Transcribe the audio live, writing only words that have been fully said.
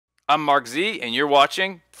I'm Mark Z, and you're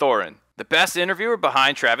watching Thorin, the best interviewer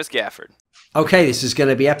behind Travis Gafford. Okay, this is going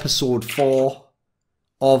to be episode 4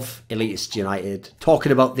 of Elitists United,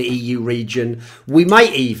 talking about the EU region. We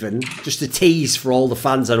might even, just a tease for all the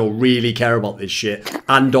fans that don't really care about this shit,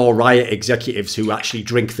 and/or Riot executives who actually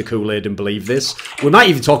drink the Kool-Aid and believe this, we might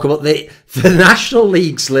even talk about the national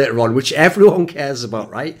leagues later on, which everyone cares about,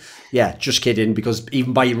 right? Yeah, just kidding, because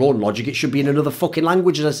even by your own logic, it should be in another fucking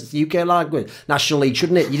language unless it's the UK language. National League,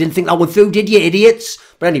 shouldn't it? You didn't think that one through, did you, idiots?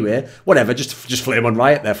 But anyway, whatever, just flame on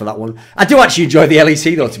Riot there for that one. I do actually enjoy the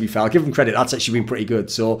LEC though, to be fair. I'll give them credit, that's actually been pretty good.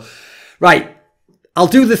 So, right, I'll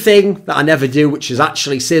do the thing that I never do, which is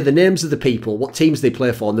actually say the names of the people, what teams they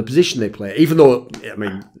play for, and the position they play, even though, I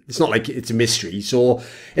mean, it's not like it's a mystery. So,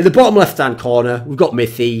 in the bottom left-hand corner, we've got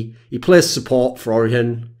Mithy. He plays support for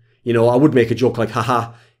Origen. You know, I would make a joke like,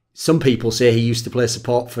 haha, some people say he used to play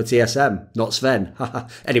support for TSM, not Sven.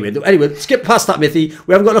 Anyway, skip past that, Mithy.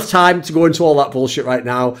 We haven't got enough time to go into all that bullshit right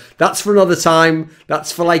now. That's for another time.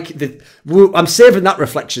 That's for like I'm saving that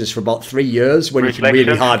reflections for about 3 years when you can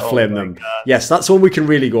really hard flame them. God. Yes, that's when we can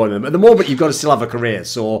really go on them. At the moment, you've got to still have a career.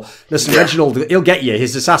 So listen, Reginald, he'll get you.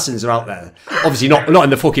 His assassins are out there. Obviously not in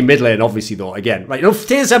the fucking mid lane. Obviously though. Again, right? No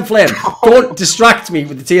TSM flame. Don't distract me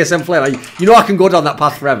with the TSM flame. You know I can go down that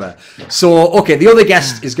path forever. So okay, the other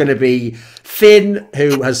guest is going to be Finn,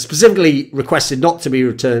 who has specifically requested not to be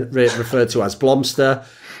referred to as Blomster,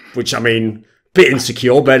 which, I mean, bit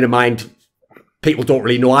insecure, bearing in mind people don't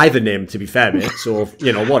really know either name, to be fair, mate. So,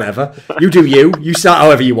 you know, whatever. You do you. You start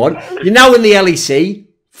however you want. You're now in the LEC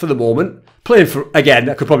for the moment. Playing for, again,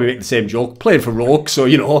 I could probably make the same joke, playing for Rogue, so,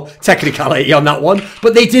 you know, technicality on that one.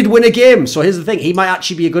 But they did win a game, so here's the thing. He might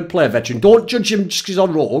actually be a good player, Veteran. Don't judge him just because he's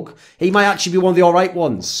on Rogue. He might actually be one of the alright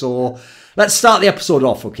ones, so let's start the episode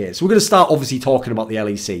off, okay? So we're going to start, obviously, talking about the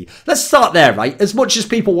LEC. Let's start there, right? As much as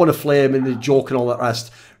people want to flame and the joke and all that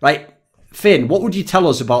rest, right? Finn, what would you tell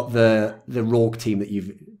us about the Rogue team that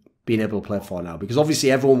you've been able to play for now? Because obviously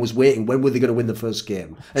everyone was waiting. When were they going to win the first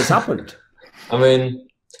game? It's happened. I mean,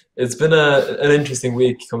 it's been an interesting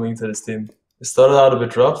week coming to this team. It started out a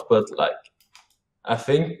bit rough, but like, I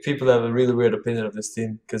think people have a really weird opinion of this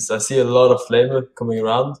team because I see a lot of flamer coming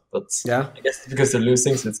around, but yeah, I guess it's because they're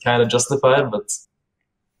losing, so it's kind of justified. But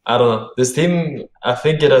I don't know. This team, I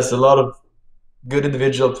think it has a lot of good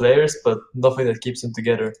individual players, but nothing that keeps them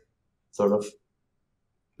together, sort of.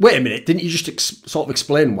 Wait a minute, didn't you just sort of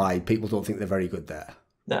explain why people don't think they're very good there?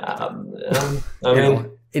 Nah, I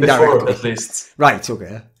mean, before at least. Right,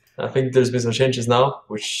 okay. I think there's been some changes now,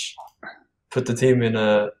 which put the team in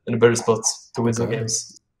a better spot to win some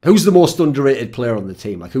games. Who's the most underrated player on the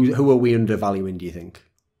team? Like, who are we undervaluing, do you think?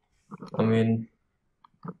 I mean,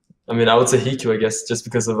 I would say Hiku, I guess, just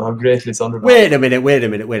because of how greatly it's undervalued. Wait a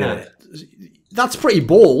minute. That's pretty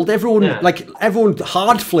bold. Everyone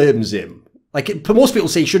hard flames him. Like, most people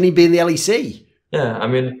say, shouldn't he be in the LEC? Yeah, I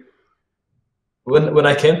mean, when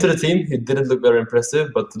I came to the team, he didn't look very impressive,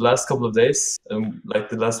 but the last couple of days, like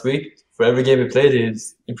the last week, for every game he played,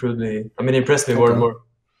 he's improved me. I mean, he impressed me more and more.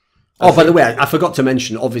 By the way, I forgot to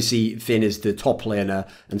mention, obviously, Finn is the top laner,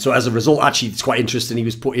 and so as a result, actually, it's quite interesting he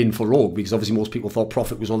was put in for Rogue, because obviously most people thought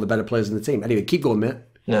Prophet was one of the better players in the team. Anyway, keep going, mate.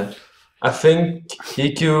 Yeah. I think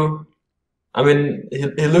Hiku, I mean,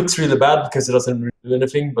 he looks really bad because he doesn't really do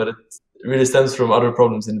anything, but it really stems from other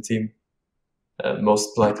problems in the team,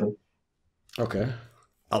 most likely. Okay.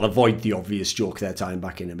 I'll avoid the obvious joke there, tying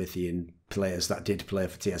back in mithy and players that did play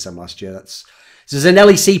for TSM last year. This is an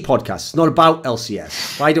LEC podcast. It's not about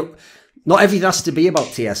LCS. Not everything has to be about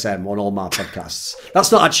TSM on all my podcasts.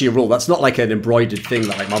 That's not actually a rule. That's not like an embroidered thing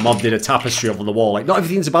that like my mum did a tapestry over the wall. Like, not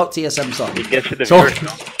everything's about TSM.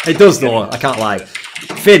 It does though. I can't lie.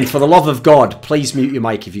 Finn, for the love of God, please mute your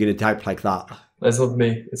mic if you're going to type like that. That's not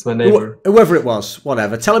me. It's my neighbor. Whoever it was,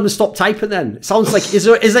 whatever. Tell him to stop typing. Then it sounds like is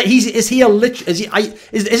this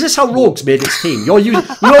how Rogue's made its team? You know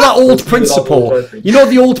that old principle. You know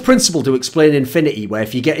the old principle to explain infinity, where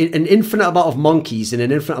if you get an infinite amount of monkeys and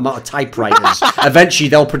an infinite amount of typewriters, eventually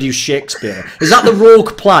they'll produce Shakespeare. Is that the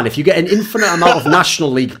Rogue plan? If you get an infinite amount of National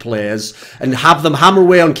League players and have them hammer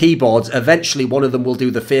away on keyboards, eventually one of them will do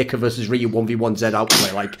the Faker versus Ryu 1v1Z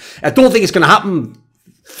outplay. Like, I don't think it's going to happen.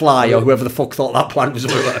 Fly or whoever the fuck thought that plan was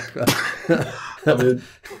going to work. I mean,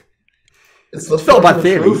 it's not a bad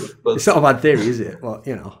theory. It's not a bad theory, is it? Well,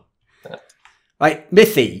 you know. Right,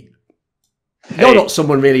 Mithy, you're not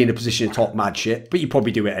someone really in a position to talk mad shit, but you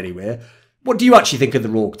probably do it anyway. What do you actually think of the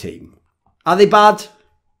Rogue team? Are they bad?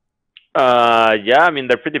 Yeah, I mean,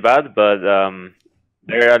 they're pretty bad, but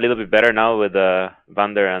they're a little bit better now with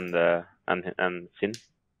Vander and Sin.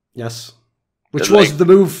 Yes. Which was the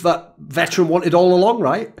move that Veteran wanted all along,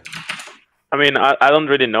 right? I mean, I don't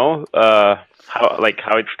really know how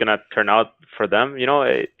it's gonna turn out for them, you know,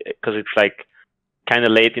 because it's like kind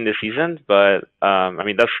of late in the season. But I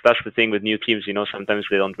mean, that's the thing with new teams, you know. Sometimes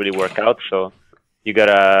they don't really work out, so you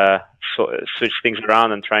gotta switch things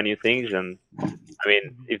around and try new things. And I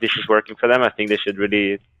mean, if this is working for them, I think they should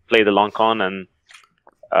really play the long con and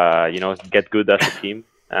you know, get good as a team.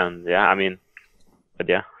 And yeah, I mean, but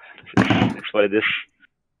yeah, it's what it is.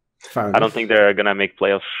 I don't think they're gonna make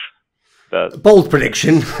playoffs. But bold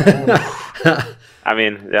prediction. I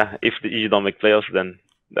mean, yeah, if you don't make playoffs, then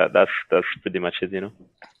that's pretty much it, you know.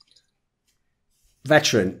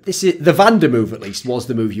 Veteran, this is the Vander move. At least was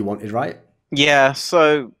the move you wanted, right? Yeah.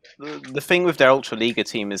 So the thing with their Ultra Liga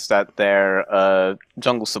team is that their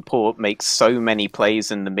jungle support makes so many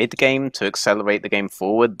plays in the mid game to accelerate the game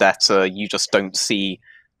forward that you just don't see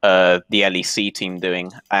the LEC team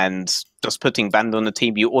doing. And just putting Vander on the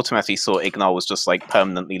team, you automatically saw Ignar was just like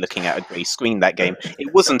permanently looking at a grey screen that game.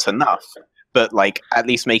 It wasn't enough, but like at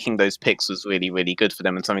least making those picks was really, really good for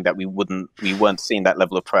them, and something that we weren't seeing that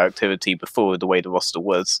level of proactivity before the way the roster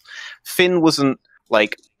was. Finn wasn't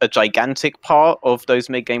like a gigantic part of those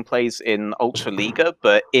mid game plays in Ultra Liga,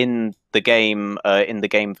 but in the game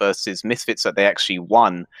versus Misfits that they actually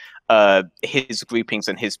won, his groupings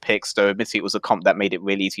and his picks, though admittedly it was a comp that made it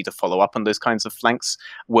really easy to follow up on those kinds of flanks,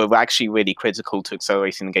 were actually really critical to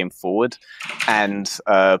accelerating the game forward. And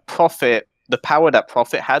Prophet, the power that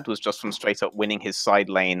Prophet had was just from straight up winning his side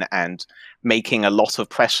lane and making a lot of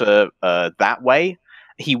pressure that way.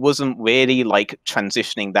 He wasn't really like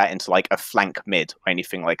transitioning that into like a flank mid or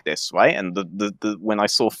anything like this, right? And when I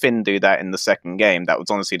saw Finn do that in the second game, that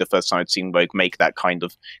was honestly the first time I'd seen Rogue make that kind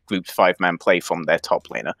of grouped 5-man play from their top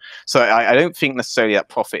laner. So I don't think necessarily that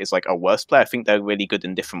Prophet is like a worse player. I think they're really good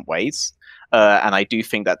in different ways. And I do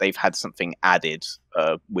think that they've had something added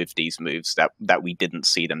with these moves that we didn't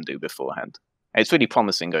see them do beforehand. And it's really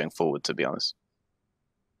promising going forward, to be honest.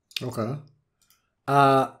 Okay.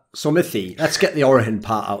 So Mithy, let's get the Origen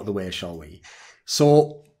part out of the way, shall we?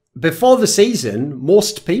 So before the season,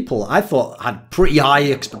 most people, I thought, had pretty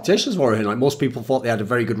high expectations for Origen. Like most people thought they had a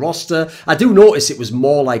very good roster. I do notice it was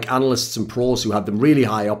more like analysts and pros who had them really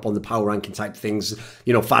high up on the power ranking type things.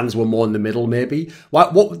 You know, fans were more in the middle, maybe.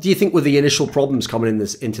 What do you think were the initial problems coming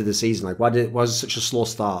into the season? Like, why was it such a slow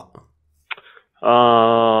start?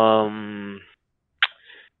 I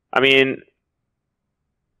mean,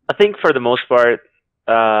 I think for the most part,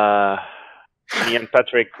 me and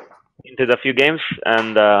Patrick entered a few games,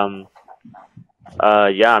 and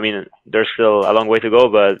yeah, I mean, there's still a long way to go,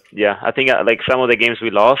 but yeah, I think like some of the games we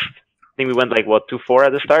lost, I think we went like what 2-4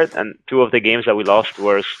 at the start, and 2 of the games that we lost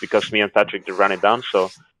was because me and Patrick just ran it down. So,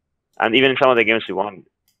 and even in some of the games we won,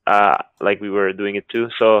 like we were doing it too.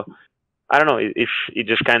 So I don't know, it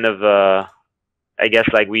just kind of I guess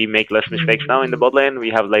like we make less mistakes now in the bot lane. We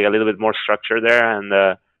have like a little bit more structure there,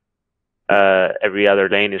 and every other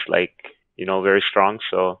lane is like, you know, very strong.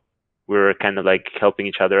 So we're kind of like helping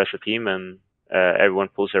each other as a team, and everyone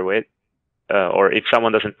pulls their weight. Or if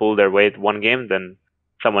someone doesn't pull their weight one game, then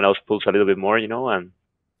someone else pulls a little bit more, you know, and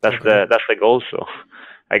that's the goal. So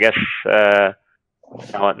I guess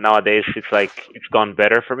nowadays it's like it's gone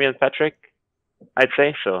better for me and Patrick, I'd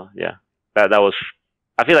say. So yeah, that was.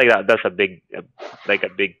 I feel like that's a big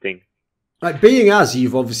thing. Like being as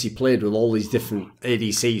you've obviously played with all these different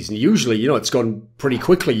ADCs, and usually, you know, it's gone pretty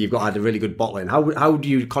quickly. You've had a really good bot lane. How do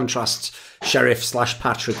you contrast Sheriff /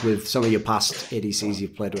 Patrick with some of your past ADCs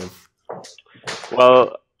you've played with?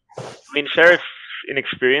 Well, I mean, Sheriff's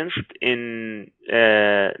inexperienced in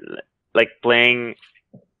like playing.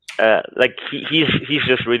 Like he's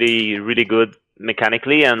just really good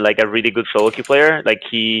mechanically, and like a really good solo queue player. Like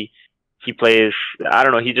he plays, I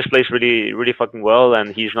don't know, he just plays really fucking well,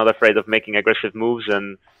 and he's not afraid of making aggressive moves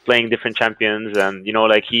and playing different champions, and you know,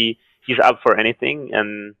 like he's up for anything,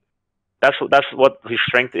 and that's what his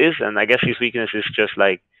strength is. And I guess his weakness is just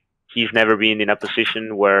like he's never been in a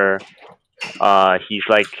position where he's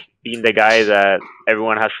like being the guy that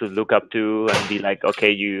everyone has to look up to and be like,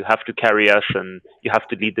 okay, you have to carry us and you have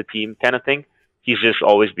to lead the team kind of thing. He's just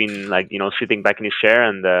always been like, you know, sitting back in his chair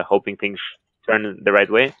and hoping things turn the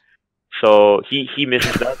right way. So he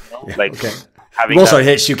misses that, you know? Like okay. Having also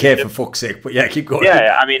hates UK for fuck's sake, but yeah, keep going.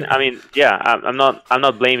 Yeah, I mean, yeah, I'm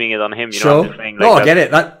not blaming it on him. You know, sure. I'm just saying, like, no, I get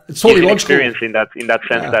it. It's totally logical. Experience in that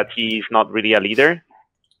sense that he's not really a leader.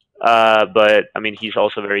 But I mean, he's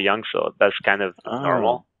also very young, so that's kind of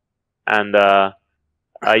normal. And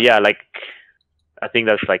yeah, like I think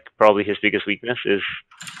that's like probably his biggest weakness is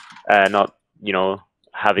not, you know,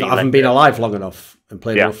 haven't been alive long enough and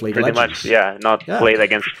played enough League of Legends. Not played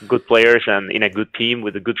against good players and in a good team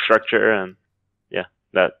with a good structure, and yeah,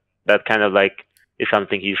 that kind of like is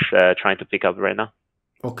something he's trying to pick up right now.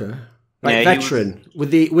 Okay. Like Veteran,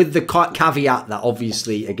 with the caveat that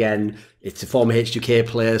obviously, again, it's a former HQK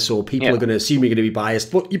player, so people are going to assume you're going to be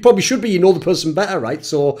biased, but you probably should be. You know the person better, right?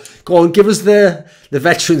 So go on, give us the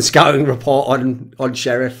Veteran scouting report on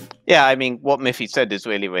Sheriff. Yeah, I mean, what Mithy said is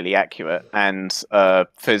really, really accurate. And for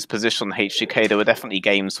his position on HQK, there were definitely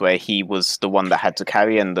games where he was the one that had to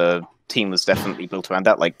carry, and the team was definitely built around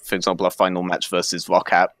that. Like, for example, our final match versus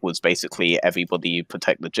Rockat was basically everybody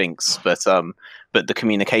protect the Jinx. But the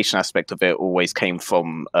communication aspect of it always came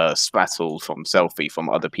from Sprattle, from Selfie, from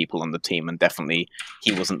other people on the team, and definitely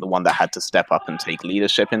he wasn't the one that had to step up and take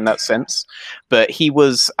leadership in that sense. But he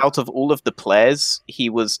was, out of all of the players, he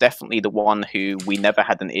was definitely the one who we never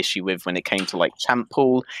had an issue with when it came to like champ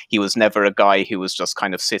pool. He was never a guy who was just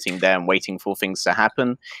kind of sitting there and waiting for things to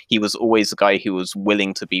happen. He was always a guy who was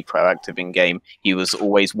willing to be proactive in game. He was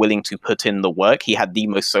always willing to put in the work. He had the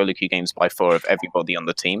most solo queue games by far of everybody on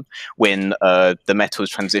the team. When the meta was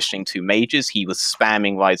transitioning to mages, he was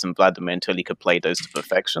spamming Rise and Vladimir until he could play those to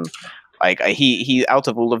perfection. Like he out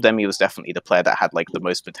of all of them, he was definitely the player that had like the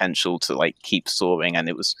most potential to like keep soaring, and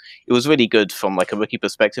it was really good from like a rookie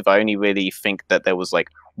perspective. I only really think that there was like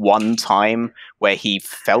one time where he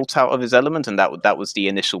felt out of his element, and that was the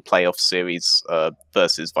initial playoff series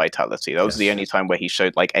versus Vitality. That was the only time where he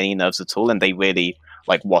showed like any nerves at all, and they really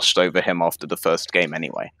like washed over him after the first game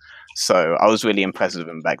anyway. So I was really impressed with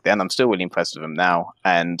him back then. I'm still really impressed with him now.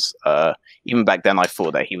 And even back then, I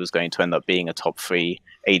thought that he was going to end up being a top 3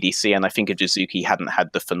 ADC. And I think if Jizuki hadn't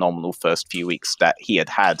had the phenomenal first few weeks that he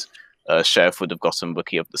had, Sheriff would have gotten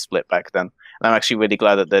Rookie of the Split back then. And I'm actually really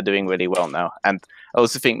glad that they're doing really well now. And I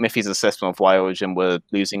also think Mithy's assessment of why Origen were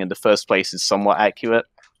losing in the first place is somewhat accurate.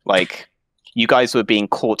 Like, you guys were being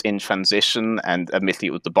caught in transition, and admittedly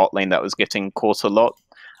it was the bot lane that was getting caught a lot.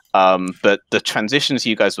 But the transitions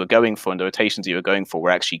you guys were going for and the rotations you were going for were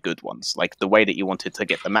actually good ones. Like the way that you wanted to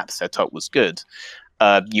get the map set up was good.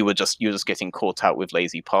 You were just getting caught out with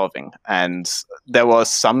lazy pathing. And there were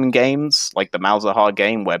some games, like the Malzahar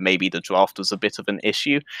game, where maybe the draft was a bit of an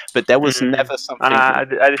issue, but there was never something. I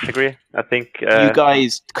disagree. I think you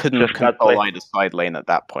guys couldn't control either side lane at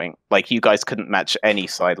that point. Like you guys couldn't match any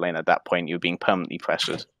side lane at that point. You were being permanently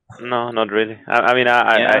pressured. No, not really. I mean,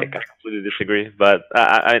 I completely disagree. But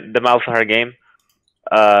the Malzahar game.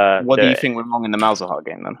 What do you think went wrong in the Malzahar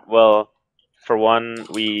game then? Well, for one,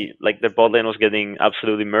 the bot lane was getting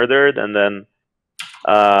absolutely murdered, and then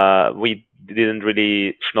we didn't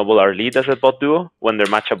really snowball our lead as a bot duo when their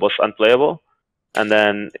matchup was unplayable. And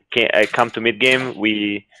then come to mid game,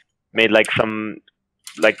 we made I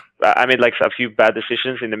made a few bad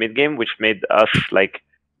decisions in the mid game, which made us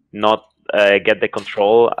not get the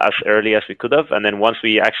control as early as we could have. And then once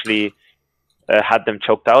we actually had them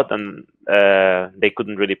choked out and they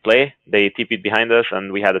couldn't really play, they TP'd behind us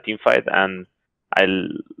and we had a team fight. And I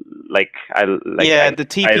really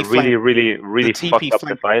fucked up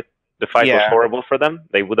the fight. The fight was horrible for them.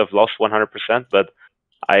 They would have lost 100%, but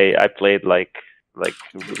I played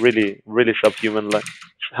really subhuman like,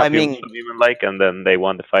 and then they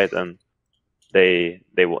won the fight, and they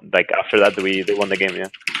after that they won the game. Yeah,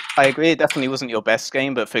 I agree. It definitely wasn't your best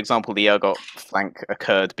game, but for example, the Urgot flank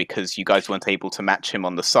occurred because you guys weren't able to match him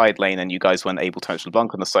on the side lane, and you guys weren't able to match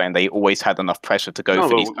LeBlanc on the side, and they always had enough pressure to go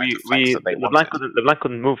for these kinds of flanks that they wanted. LeBlanc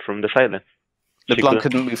couldn't move from the side lane. LeBlanc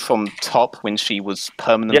couldn't move from top when she was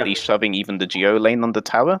permanently shoving even the Geo lane on the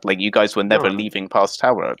tower. Like, you guys were never leaving past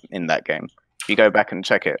tower in that game. You go back and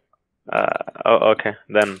check it. Okay.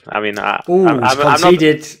 Then, I mean,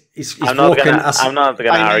 he's conceded. I'm not gonna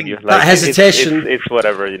argue. That hesitation. It's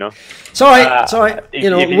whatever, you know. It's all right. It's all right.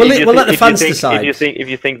 We'll let the fans decide. If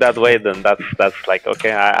you think that way, then that's like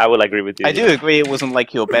okay. I will agree with you. I do agree. It wasn't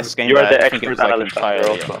like your best game. You are the expert analyst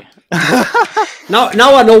also.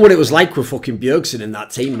 Now I know what it was like with fucking Bjergsen in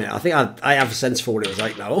that team, mate. I think I have a sense for what it was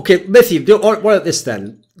like now. Okay, Mithy, what about this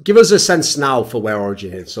then? Give us a sense now for where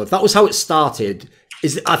Origen is. So if that was how it started,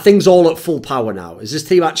 are things all at full power now? Is this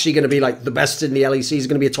team actually going to be like the best in the LEC? Is it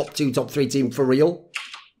going to be a top 2, top 3 team for real?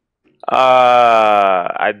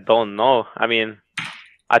 I don't know. I mean,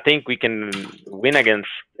 I think we can win against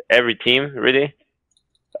every team, really.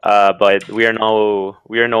 But we are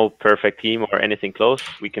no perfect team or anything close.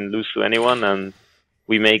 We can lose to anyone, and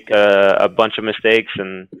we make a bunch of mistakes,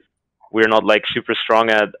 and we're not like super strong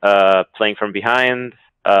at playing from behind.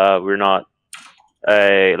 We're not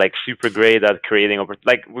super great at creating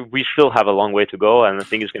we still have a long way to go, and I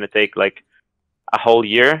think it's going to take like a whole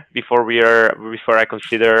year before I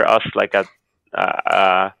consider us like a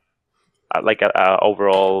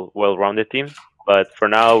overall well-rounded team. But for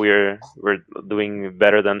now, we're doing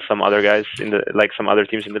better than some other guys some other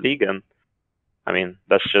teams in the league, and I mean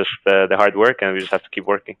that's just the hard work, and we just have to keep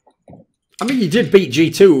working. I mean, you did beat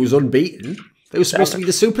G2, who was unbeaten. They were supposed to be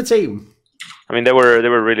the super team. I mean, they were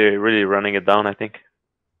really running it down, I think.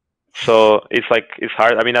 So it's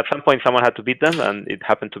hard. I mean, at some point someone had to beat them, and it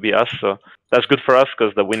happened to be us. So that's good for us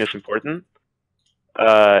because the win is important.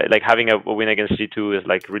 Like having a win against G2 is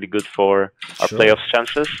like really good for our playoffs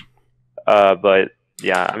chances. But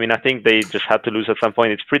yeah, I mean, I think they just had to lose at some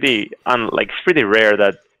point. It's pretty rare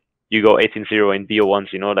that you go 18-0 in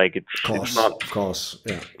BO1s. You know, like it's not. Of course,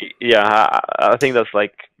 yeah. Yeah, I think that's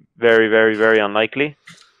like very, very, very unlikely.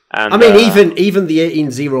 And, I mean, even the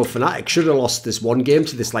 18-0 Fnatic should have lost this one game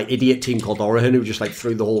to this like idiot team called Origen, who just like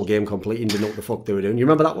threw the whole game completely and didn't know what the fuck they were doing. You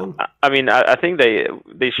remember that one? I mean, I think they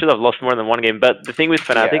should have lost more than one game. But the thing with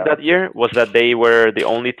Fnatic that year was that they were the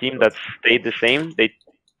only team that stayed the same. They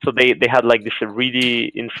had like this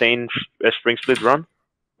really insane spring split run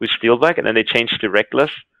with Steelback, and then they changed to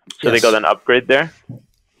Reckless, so they got an upgrade there.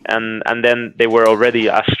 And then they were already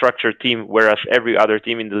a structured team, whereas every other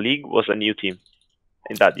team in the league was a new team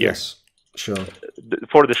in that year. Yes, sure.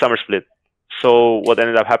 For the summer split. So what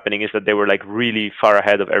ended up happening is that they were like really far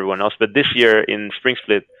ahead of everyone else. But this year in spring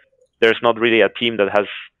split, there's not really a team that has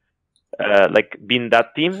like been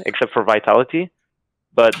that team except for Vitality.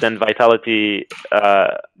 But then Vitality,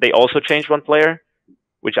 they also changed one player,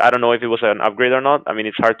 which I don't know if it was an upgrade or not. I mean,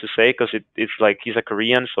 it's hard to say because it's like he's a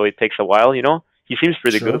Korean, so it takes a while, you know. He seems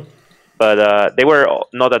pretty good. But they were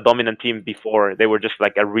not a dominant team before. They were just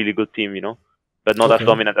like a really good team, you know. But not as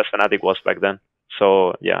dominant as Fnatic was back then.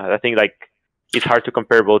 So yeah, I think like it's hard to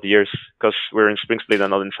compare both years because we're in spring split and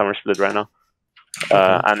not in summer split right now.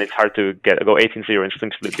 And it's hard to go 18-0 in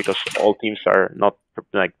spring split because all teams are not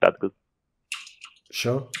like that good.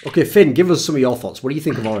 Sure. Okay, Finn, give us some of your thoughts. What do you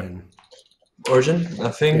think of Origen? Origen, I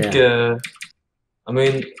think. I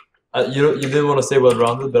mean, you didn't want to say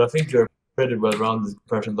well-rounded, but I think you're pretty well-rounded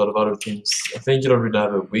compared to a lot of other teams. I think you don't really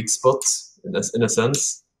have a weak spot in a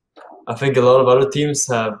sense. I think a lot of other teams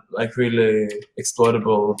have like really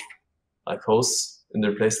exploitable like holes in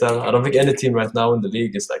their playstyle. I don't think any team right now in the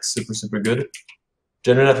league is like super good.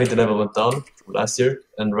 Generally, I think the level went down from last year,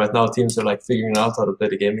 and right now teams are like figuring out how to play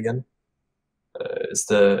the game again. It's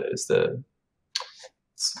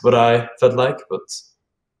what I felt like, but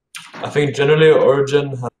I think generally Origen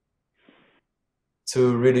has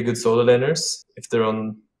two really good solo laners if they're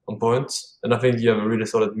on point, and I think you have a really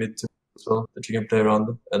solid mid too as well that you can play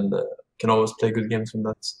around and can always play good games from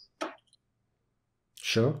that.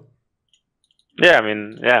 Sure. Yeah, I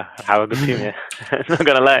mean, yeah, have a good team. Yeah, not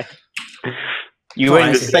gonna lie. You were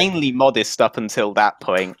insanely modest up until that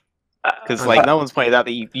point, because like no one's pointed out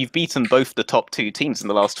that you've beaten both the top two teams in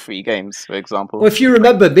the last 3 games, for example. Well, if you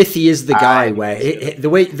remember, mithy is the guy where the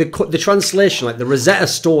way the translation, like the Rosetta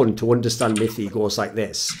Stone to understand mithy, goes like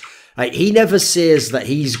this. Like, he never says that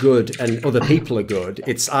he's good and other people are good.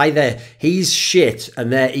 It's either he's shit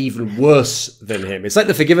and they're even worse than him. It's like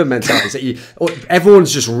the Forgiven mentality. It's that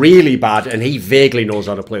everyone's just really bad and he vaguely knows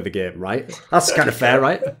how to play the game, right? That's kind of fair,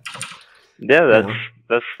 right? Yeah,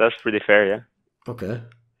 that's pretty fair. Yeah. Okay.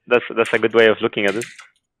 That's a good way of looking at it.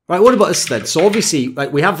 Right, what about us then? So obviously,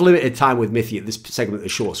 like, we have limited time with mithy at this segment of the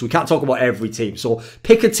show, so we can't talk about every team. So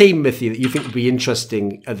pick a team, mithy, that you think would be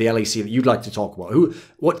interesting at the LEC that you'd like to talk about.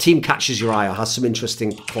 What team catches your eye or has some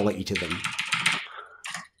interesting quality to them?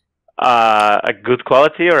 A good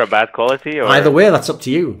quality or a bad quality? Or... Either way, that's up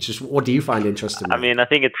to you. Just what do you find interesting? I mean, I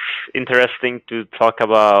think it's interesting to talk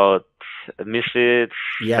about Misfits,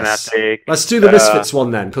 Fnatic. Let's do the Misfits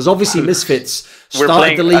one then, because obviously Misfits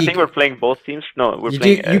started the league. I think we're playing both teams. No, we're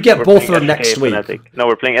playing. You get both of them next week. Fnatic. No,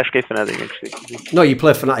 we're playing SK Fnatic next week. No, you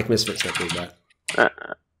play Fnatic Misfits next week, right?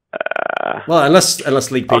 Well,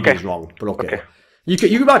 unless League PD is wrong, but okay.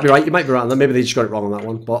 You might be right. You might be right. Maybe they just got it wrong on that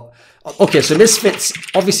one. But okay, so Misfits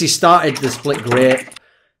obviously started the split great.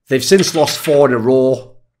 They've since lost 4 in a row.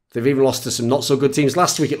 They've even lost to some not so good teams.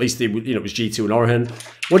 Last week, at least, it was G2 and Origen.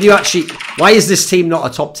 What do you actually? Why is this team not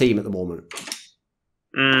a top team at the moment?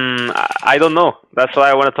 I don't know. That's why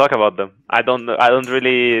I want to talk about them. I don't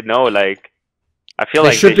really know. Like, I feel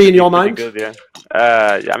like they should be in your mind. Good, yeah.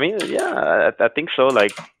 I mean, yeah, I think so.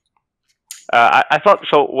 Like, I thought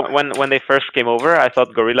so when they first came over. I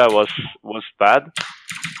thought Gorilla was bad,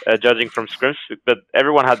 judging from scrims. But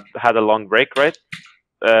everyone had a long break, right?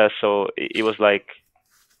 So it was like.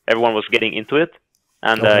 Everyone was getting into it,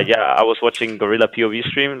 and yeah, I was watching Gorilla POV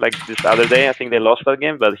stream like this other day. I think they lost that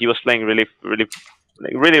game, but he was playing really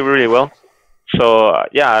well. So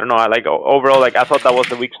yeah, I don't know. I like overall, like I thought that was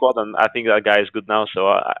the weak spot, and I think that guy is good now. So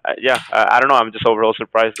yeah, I don't know. I'm just overall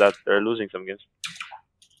surprised that they're losing some games.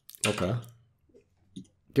 Okay.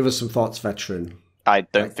 Give us some thoughts, Veteran. I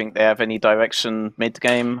don't think they have any direction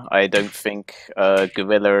mid-game. I don't think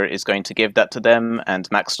Gorilla is going to give that to them, and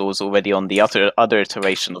Maxlaw's already on the other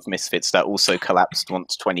iteration of Misfits that also collapsed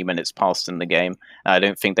once 20 minutes passed in the game. I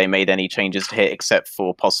don't think they made any changes to hit except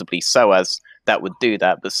for possibly Soaz that would do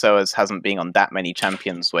that, but Soaz hasn't been on that many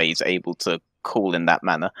champions where he's able to call in that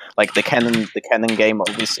manner. Like the Kennen game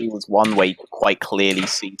obviously was one way you could quite clearly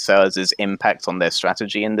see Soaz's impact on their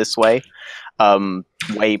strategy in this way.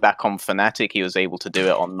 Way back on Fnatic, he was able to do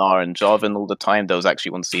it on Gnar and Jarvan all the time. There was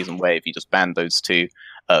actually one season where if you just banned those two,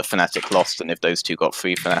 Fnatic lost, and if those two got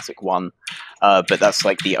free, Fnatic won. But that's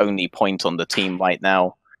like the only point on the team right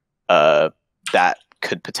now that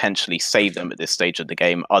could potentially save them at this stage of the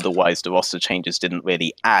game. Otherwise, the roster changes didn't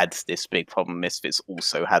really add this big problem Misfits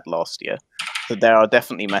also had last year. So there are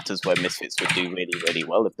definitely metas where Misfits would do really, really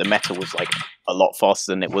well. If the meta was like a lot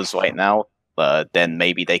faster than it was right now, then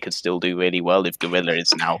maybe they could still do really well. If Gorilla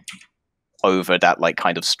is now over that like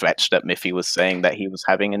kind of stretch that Mithy was saying that he was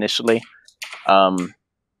having initially.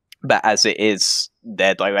 But as it is,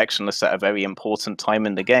 they're directionless at a very important time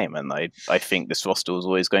in the game, and I think this roster was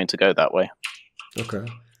always going to go that way. Okay.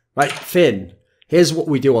 Right, Finn, here's what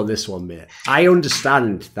we do on this one, mate. I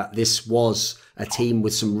understand that this was a team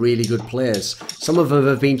with some really good players. Some of them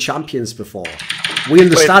have been champions before. We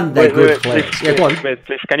understand they're good players. Please, yeah, go on. Wait,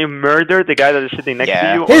 please, can you murder the guy that is sitting next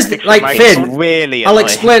to you? Here's the, like, Finn, really I'll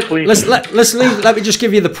explain. Let me just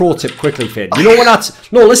give you the pro tip quickly, Finn. You know what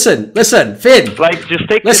that's... No, listen, Finn. Like, just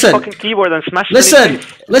take this fucking keyboard and smash it.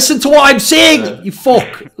 Listen to what I'm saying, you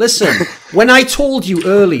fuck. Listen, when I told you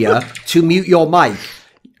earlier to mute your mic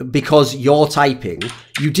because you're typing,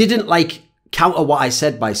 you didn't, like, counter what I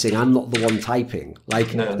said by saying I'm not the one typing.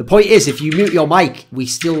 Like, the point is, if you mute your mic, we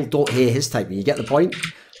still don't hear his typing. You get the point?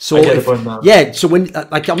 So I get the point now. Yeah, so when,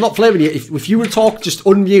 like, I'm not blaming you. If you were to talk, just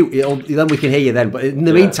unmute, then we can hear you then. But in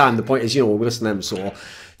the meantime, the point is, you know, we're listening to them. So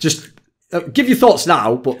just give your thoughts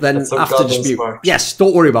now, but then after just mute. Smart. Yes,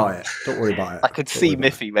 don't worry about it. Don't worry about it. I could see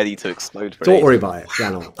Mithy ready to explode. Don't worry about it. Yeah,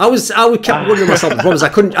 no. I kept wondering myself. The problem is I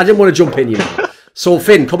didn't want to jump in, you know. So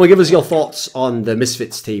Finn, come on, give us your thoughts on the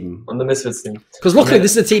Misfits team. On the Misfits team. Because luckily,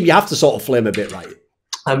 this is a team you have to sort of flame a bit, right?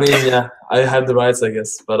 I mean, yeah, I have the rights, I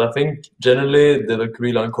guess. But I think generally they look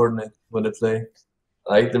really uncoordinated when they play.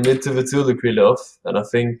 Like, the mid 2v2 look really off. And I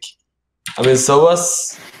think, I mean,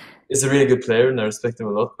 Soaz is a really good player and I respect him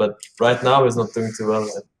a lot. But right now he's not doing too well.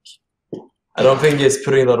 I don't think he's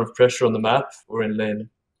putting a lot of pressure on the map or in lane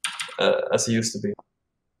as he used to be.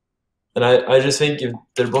 And I just think if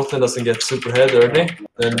their bot lane doesn't get super head early,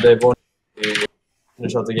 then they won't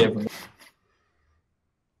finish out the game from there.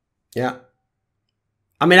 Yeah.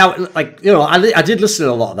 I mean, I did listen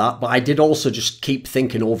to a lot of that, but I did also just keep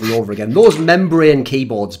thinking over and over again. Those membrane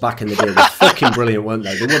keyboards back in the day were fucking brilliant, weren't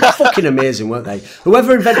they? They were fucking amazing, weren't they?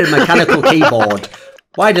 Whoever invented a mechanical keyboard,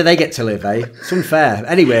 why do they get to live, eh? It's unfair.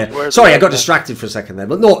 Anyway, sorry, I got distracted for a second there.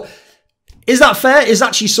 But no, is that fair? Is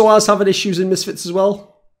actually Soaz having issues in Misfits as well?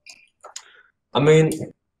 I mean,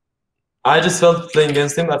 I just felt playing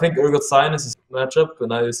against him. I think Urgot Sign is his matchup,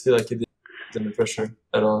 and I just feel like he didn't get any pressure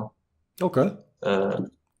at all. Okay.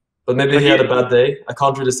 But maybe he had a bad day. I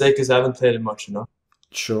can't really say because I haven't played him much, you know.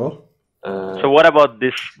 Sure. So what about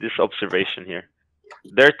this observation here?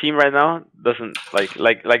 Their team right now doesn't like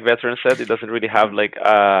Veteran said, it doesn't really have like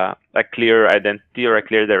a clear identity or a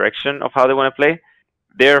clear direction of how they want to play.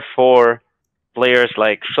 Therefore, players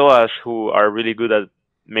like Soaz, who are really good at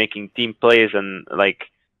making team plays and like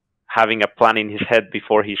having a plan in his head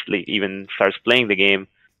before he even starts playing the game,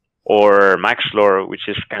 or Maxlawr, which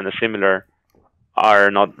is kind of similar, are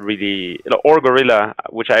not really, or Gorilla,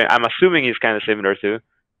 which I'm assuming is kind of similar to,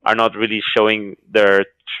 are not really showing their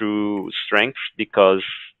true strengths because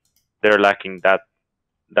they're lacking that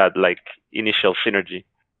like initial synergy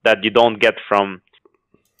that you don't get from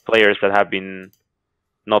players that have been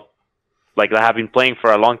that have been playing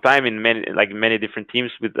for a long time in many different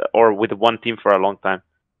teams with one team for a long time.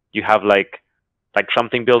 You have like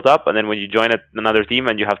something built up, and then when you join another team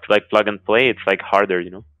and you have to like plug and play, it's like harder, you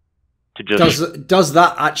know. To just does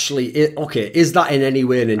that actually is that in any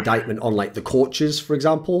way an indictment on like the coaches, for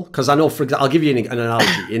example? Because I know, for example, I'll give you an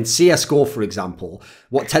analogy. In CS:GO, for example,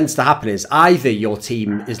 what tends to happen is either your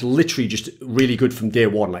team is literally just really good from day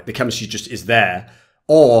one, like the chemistry just is there,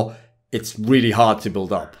 or it's really hard to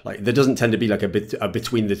build up. Like there doesn't tend to be like a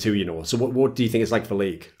between the two, you know. So what do you think it's like for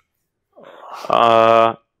League?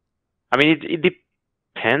 I mean, it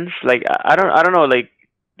depends. Like I don't know. Like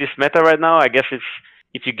this meta right now, I guess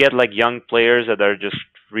if you get like young players that are just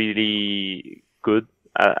really good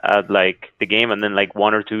at like the game, and then like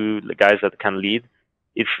one or two guys that can lead,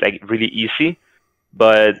 it's like really easy.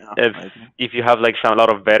 But if you have like a lot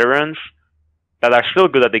of veterans that are still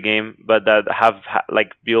good at the game, but that have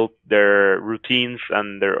like built their routines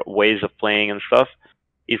and their ways of playing and stuff,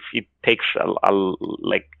 it takes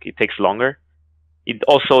it takes longer. It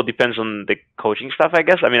also depends on the coaching staff, I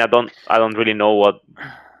guess. I mean, I don't really know what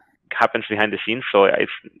happens behind the scenes, so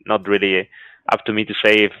it's not really up to me to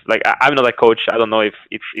say if like I'm not a coach. I don't know if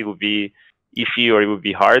it would be easy or it would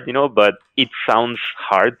be hard, you know. But it sounds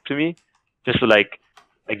hard to me, just to like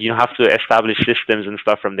you have to establish systems and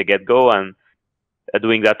stuff from the get-go, and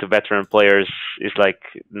doing that to veteran players is like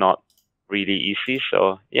not really easy.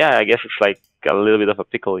 So yeah, I guess it's like a little bit of a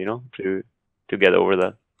pickle, you know, to get over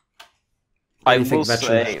that. I will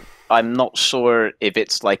say, I'm not sure if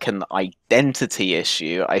it's like an identity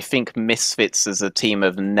issue. I think Misfits as a team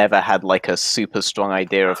have never had like a super strong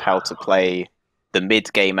idea of how to play the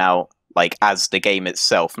mid game out, like as the game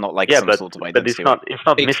itself, not like some sort of identity. But it's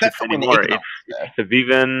not Misfits anymore. It's the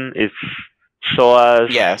Viven, it's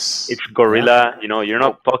SOAS, yes, it's Gorilla. You know, you're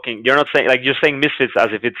not saying like you're saying Misfits as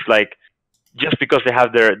if it's like just because they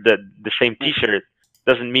have the same T-shirt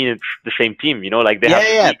doesn't mean it's the same team, you know. Like they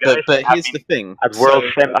have but here's the thing: at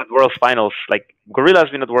Worlds Finals, like Gorilla has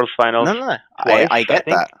been at Worlds Finals. No, I get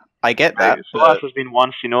that. I get that. SOAS has been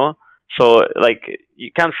once, you know. So like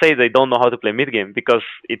you can't say they don't know how to play mid game, because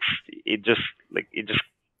it just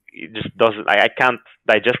doesn't. I can't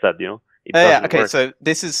digest that, you know. Okay, work. so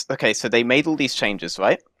this is okay. So they made all these changes,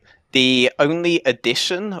 right? The only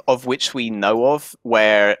addition of which we know of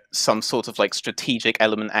where some sort of like strategic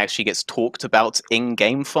element actually gets talked about in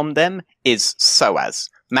game from them is SOAS.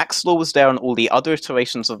 Maxlaw was there on all the other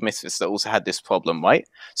iterations of Misfits that also had this problem, right?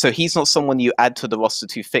 So he's not someone you add to the roster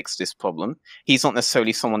to fix this problem. He's not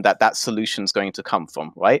necessarily someone that solution's going to come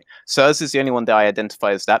from, right? SOAS is the only one that I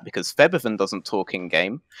identify as that, because Featherven doesn't talk in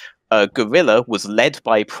game. Gorilla was led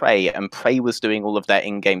by Prey, and Prey was doing all of that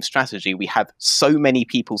in-game strategy. We have so many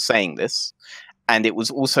people saying this, and it was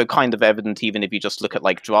also kind of evident even if you just look at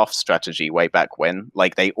like draft strategy way back when.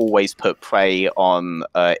 Like they always put Prey on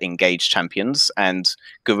engaged champions, and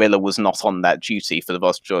Gorilla was not on that duty for the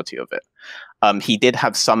vast majority of it. He did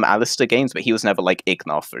have some Alistair games, but he was never like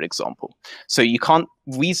Ignar, for example. So you can't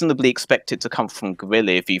reasonably expect it to come from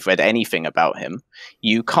Gorilla if you've read anything about him.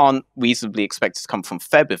 You can't reasonably expect it to come from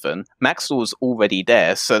Featherven. Maxlaw was already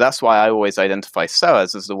there, so that's why I always identify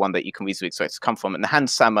SOAS as the one that you can reasonably expect to come from. And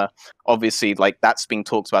Hans Sammer, obviously, like that's being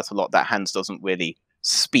talked about a lot, that Hans doesn't really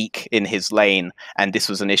speak in his lane, and this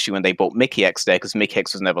was an issue when they brought mithyX there, because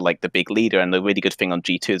mithyX was never like the big leader. And the really good thing on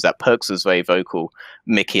G2 is that Perks was very vocal,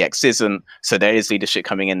 mithyX isn't, so there is leadership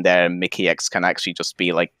coming in there, and mithyX can actually just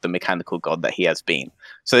be like the mechanical god that he has been.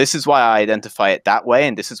 So this is why I identify it that way,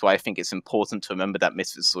 and this is why I think it's important to remember that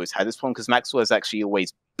Misfits always had this problem, because Maxwell has actually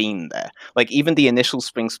always been there. Like even the initial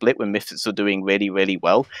spring split when Misfits were doing really, really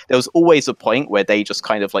well, there was always a point where they just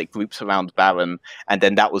kind of like grouped around Baron, and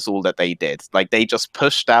then that was all that they did. Like they just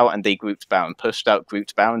pushed out and they grouped Baron, pushed out,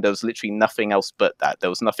 grouped Baron. There was literally nothing else but that. There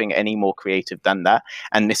was nothing any more creative than that,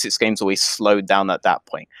 and Misfits games always slowed down at that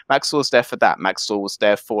point. Maxwell was there for that. Maxwell was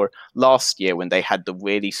there for last year when they had the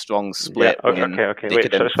really strong split. Yeah, okay.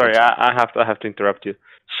 Wait, sorry, I have to interrupt you.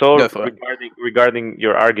 So regarding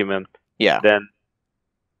your argument, then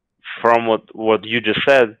from what you just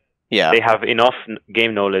said, they have enough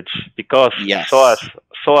game knowledge, because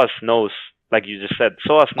SOAS knows, like you just said,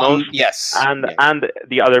 SOAS knows, and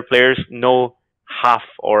the other players know half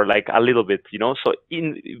or like a little bit, you know. So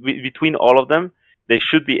between all of them, they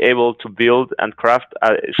should be able to build and craft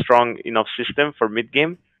a strong enough system for mid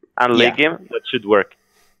game and late game that should work.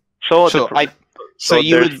 So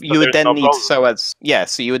you would then need SOAS. Yeah,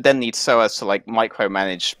 so you would then need SOAS to like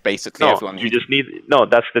micromanage basically everyone. You just need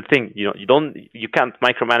that's the thing. You know, you can't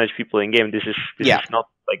micromanage people in game. This is not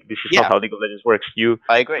how League of Legends works.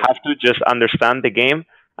 I agree. Have to just understand the game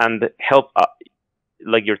and help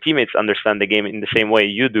like your teammates understand the game in the same way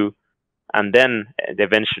you do, and then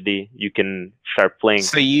eventually you can start playing.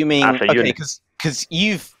 So you mean because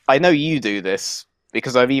I know you do this,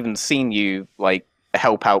 because I've even seen you like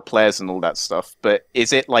help out players and all that stuff, but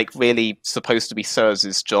is it like really supposed to be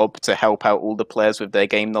SOAS's job to help out all the players with their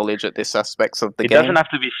game knowledge at this aspects of the game? It doesn't have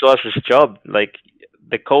to be SOAS's job. Like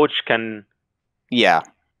the coach can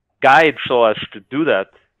guide SOAS to do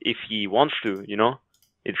that if he wants to, you know.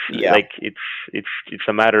 It's like it's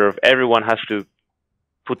a matter of everyone has to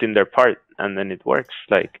put in their part, and then it works.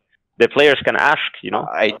 Like the players can ask, you know.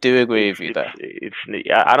 I do agree with you there.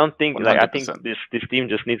 I don't think 100%. I think this team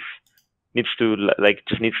just needs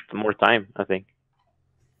more time, I think.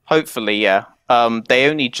 Hopefully, yeah. They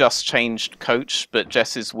only just changed coach, but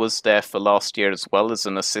Jess's was there for last year as well as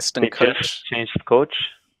an assistant They coach. just changed coach.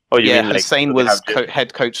 Oh, you Yeah, mean like Hussein so they was have just-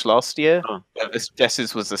 head coach last year. Oh.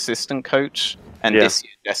 Jess's was assistant coach, and Yeah. this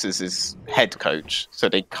year Jess's is head coach. So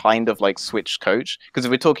they kind of like switched coach. Because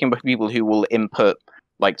if we're talking about people who will input,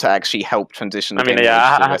 like to actually help transition the I mean, game yeah,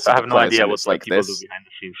 knowledge to the I rest of have the no players, idea and what it's like people this. do behind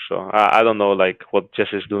the scenes. So I don't know like what Jess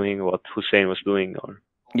is doing, what Hussein was doing, or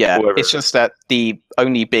Yeah, whoever. it's just that the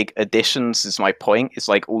only big additions, is my point, is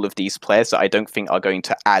like all of these players that I don't think are going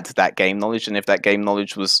to add that game knowledge. And if that game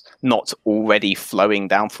knowledge was not already flowing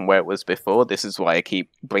down from where it was before, this is why I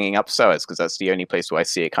keep bringing up Soaz, because that's the only place where I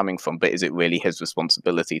see it coming from. But is it really his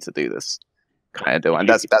responsibility to do this? Kind of deal. And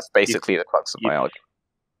that's basically the crux of my argument.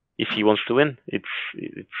 If he wants to win, it's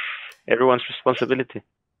everyone's responsibility.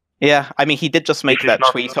 Yeah, I mean, he did just make This is that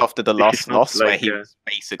not- tweet after the this last is not loss where like, he was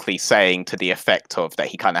basically saying to the effect of that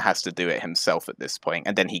he kind of has to do it himself at this point,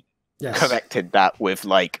 and then he corrected that with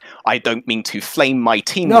like, I don't mean to flame my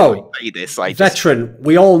team when I say this. Veteran,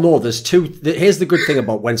 we all know there's two. Here's the good thing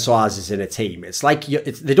about when Soaz is in a team. It's like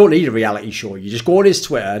they don't need a reality show. You just go on his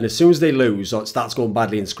Twitter, and as soon as they lose or it starts going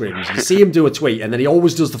badly in scrims, you see him do a tweet, and then he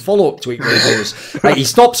always does the follow-up tweet where he goes, like, he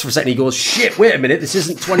stops for a second, he goes, shit, wait a minute, this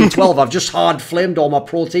isn't 2012. I've just hard flamed all my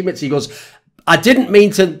pro teammates. He goes, I didn't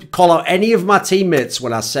mean to call out any of my teammates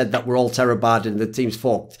when I said that we're all terrible and the team's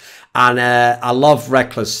fucked. And I love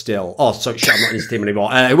Reckless still. Oh, sorry, shit, I'm not in his team anymore.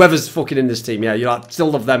 Whoever's fucking in this team, yeah, I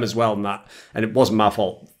still love them as well. And that, and it wasn't my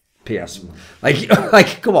fault. P.S.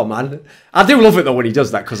 Like, come on, man. I do love it though when he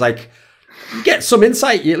does that because, like, you get some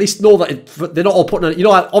insight. You at least know that they're not all putting on. You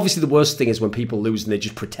know, obviously the worst thing is when people lose and they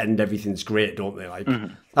just pretend everything's great, don't they? Like,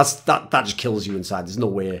 that just kills you inside. There's no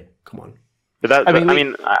way. Come on. But I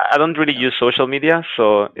mean, I don't really use social media,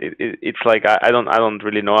 so it's like I don't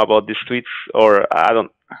really know about these tweets, or I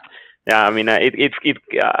don't. Yeah, I mean, it's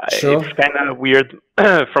kind of weird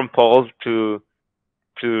from Paul to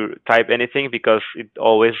type anything because it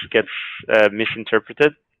always gets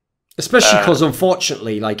misinterpreted. Especially because,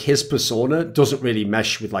 unfortunately, like, his persona doesn't really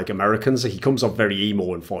mesh with, like, Americans. Like, he comes off very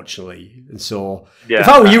emo, unfortunately. And so, if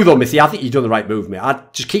I were you, though, Mithy, I think you've done the right move, mate.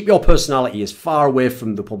 I'd just keep your personality as far away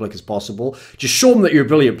from the public as possible. Just show them that you're a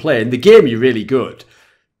brilliant player. In the game, you're really good.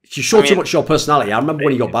 If you show too much of your personality, I remember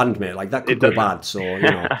when you got banned, mate. Like, that could go bad. So, you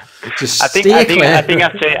know, just stay clear. I think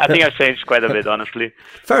I've changed quite a bit, honestly.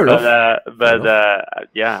 Fair enough.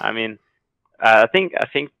 Yeah, I mean, I think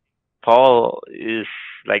Paul is...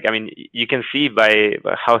 Like, I mean, you can see by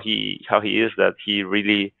how he is that he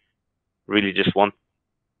really just wants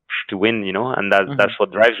to win, you know, and that's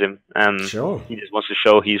what drives him. And he just wants to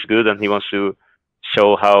show he's good, and he wants to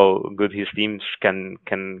show how good his teams can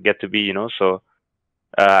get to be, you know. So,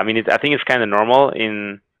 I mean, I think it's kind of normal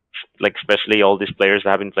in, like, especially all these players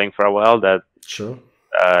that have been playing for a while that,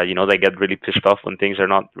 you know, they get really pissed off when things are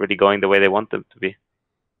not really going the way they want them to be.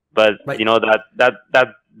 But you know,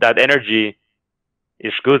 that energy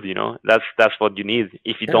is good, you know. That's what you need.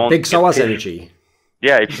 If you don't big Soaz energy.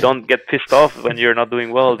 Yeah, if you don't get pissed off when you're not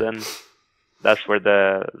doing well, then that's where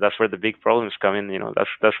the big problems come in. You know,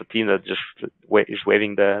 that's a team that just is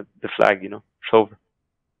waving the flag. You know, it's over.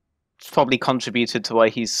 It's probably contributed to why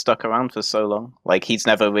he's stuck around for so long. Like, he's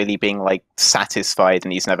never really been like satisfied,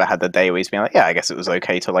 and he's never had a day where he's been like, yeah, I guess it was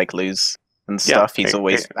okay to like lose and stuff. He's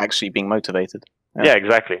always actually being motivated. Yeah,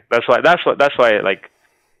 exactly. That's why like,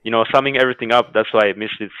 you know, summing everything up, that's why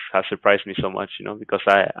Misfits has surprised me so much, you know, because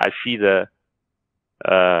I see the,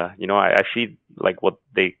 you know, I see, like, what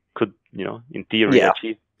they could, you know, in theory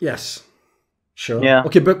achieve. Yes. Sure. Yeah.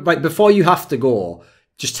 Okay, but before you have to go,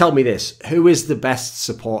 just tell me this. Who is the best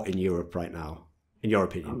support in Europe right now, in your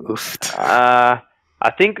opinion? I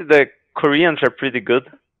think the Koreans are pretty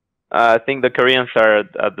good. I think the Koreans are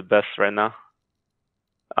the best right now.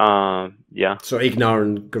 Yeah. So Ignar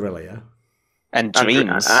and Gorilla, yeah? And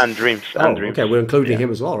Dreams. And Dreams. Okay, we're including him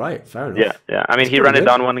as well, right? Fair enough. Yeah. I mean, he ran it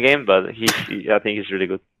down one game, but I think he's really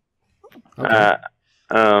good. Okay.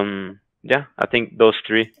 Yeah, I think those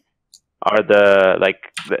three are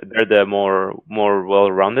they're the more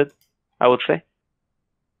well-rounded, I would say.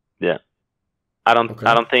 Yeah. I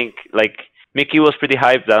don't think, like, Mickey was pretty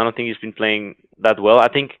hyped. I don't think he's been playing that well. I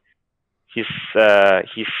think his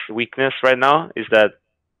weakness right now is that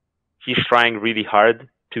he's trying really hard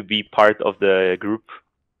to be part of the group.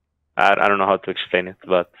 I don't know how to explain it,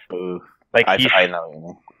 but like I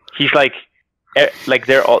know. He's like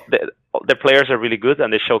they're all the players are really good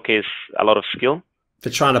and they showcase a lot of skill.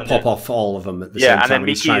 They're trying to pop off all of them at the same time. And then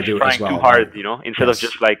Mickey is trying too hard, you know, instead of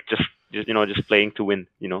just playing to win,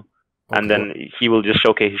 you know. And then he will just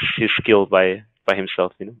showcase his skill by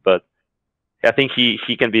himself, you know. But I think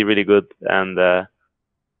he can be really good, and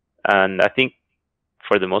and I think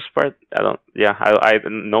for the most part,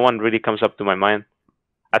 no one really comes up to my mind.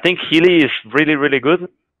 I think Healy is really, really good,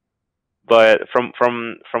 but from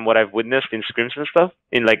what I've witnessed in scrims and stuff,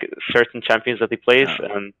 in like certain champions that he plays,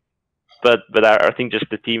 but I think just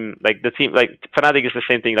the team like Fnatic is the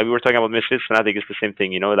same thing. Like we were talking about Misfits, Fnatic is the same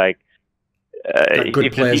thing. You know, like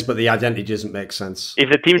good players, but the identity doesn't make sense.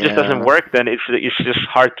 If the team just doesn't work, then it's just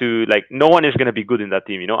hard to like. No one is gonna be good in that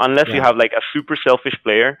team, you know, unless you have like a super selfish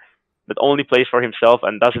player that only plays for himself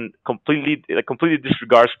and doesn't completely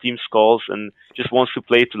disregards team's calls and just wants to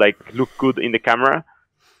play to like look good in the camera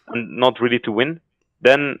and not really to win.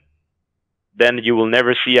 Then you will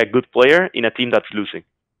never see a good player in a team that's losing.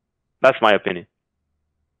 That's my opinion.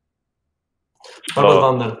 What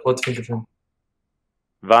about Vander? What do you think of him?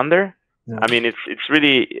 Vander? Yeah. I mean, it's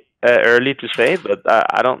really early to say, but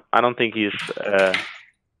I don't think he's I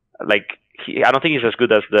don't think he's as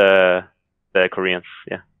good as the Koreans.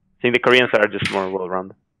 Yeah, I think the Koreans are just more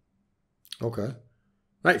well-rounded. Okay.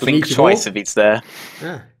 Right. Blink twice if it's there.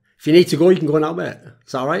 Yeah. If you need to go, you can go now, mate.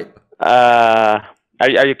 Is that all right?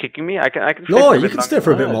 Are you kicking me? I can. No, you can stay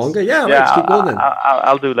for a bit longer. Yeah. Let's keep going then.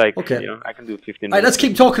 I'll do like. Okay. You know, I can do 15 minutes. Right, let's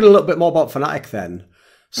keep talking a little bit more about Fnatic then.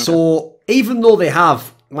 So even though they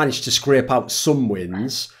have managed to scrape out some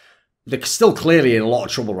wins, they're still clearly in a lot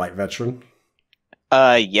of trouble, right, Veteran?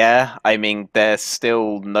 Yeah. I mean, they're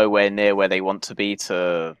still nowhere near where they want to be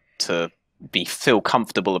to feel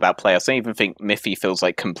comfortable about playoffs. I don't even think Mithy feels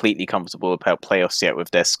like completely comfortable about playoffs yet with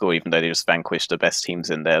their score, even though they just vanquished the best teams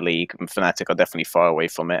in their league. And Fnatic are definitely far away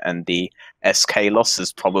from it. And the SK loss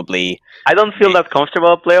is probably... I don't feel that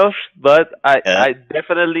comfortable at playoffs, but I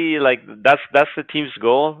definitely, like, that's the team's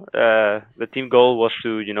goal. The team goal was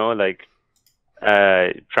to, you know, like,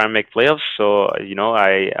 try and make playoffs. So, you know,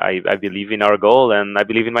 I believe in our goal and I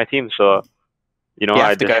believe in my team. So, you know,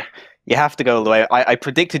 You have to go all the way. I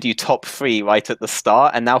predicted you top 3 right at the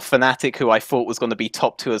start, and now Fnatic, who I thought was going to be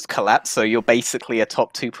top 2, has collapsed. So you're basically a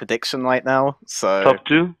top 2 prediction right now. So top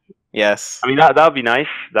 2? Yes. I mean that'd be nice.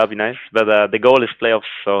 That'd be nice. But the goal is playoffs,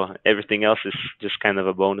 so everything else is just kind of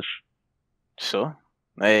a bonus. Sure.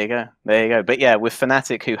 There you go. There you go. But yeah, with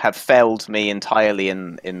Fnatic, who have failed me entirely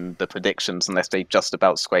in the predictions, unless they just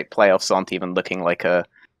about scrape playoffs, aren't even looking like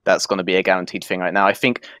that's going to be a guaranteed thing right now. I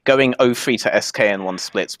think going 0-3 to SK in 1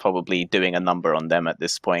 split's probably doing a number on them at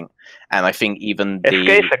this point. And I think even SK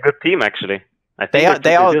is a good team, actually. I think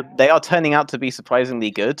they are turning out to be surprisingly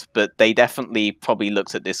good, but they definitely probably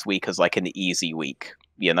looked at this week as like an easy week,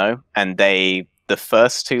 you know? And the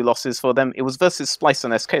first 2 losses for them, it was versus Splice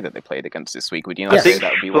and SK that they played against this week. Would you not say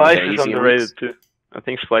that would be one of their easier weeks? Too. I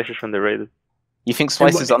think Splice is underrated. You think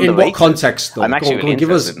Splice is underrated? In what context, though? I'm actually really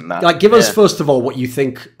interested in that. Like, give us first of all what you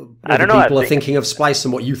think people are thinking of Splice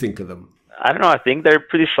and what you think of them. I don't know. I think they're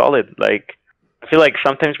pretty solid. Like, I feel like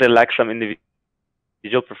sometimes they lack some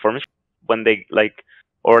individual performance when they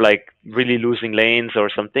really losing lanes or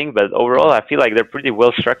something. But overall, I feel like they're pretty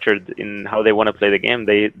well structured in how they want to play the game.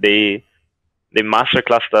 They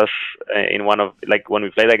masterclassed us in one of when we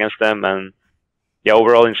played against them, and yeah,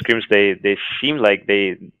 overall in scrims they seem like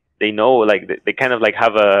they know, like they kind of like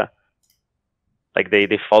have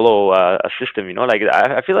they follow a system, you know. Like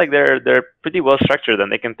I feel like they're pretty well structured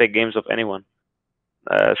and they can take games of anyone.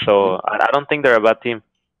 So I don't think they're a bad team.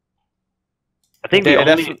 I think the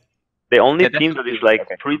only team that is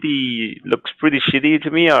looks pretty shitty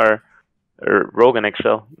to me are Rogue and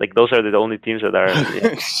Excel. Like those are the only teams that are.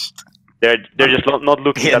 Yeah. They're just not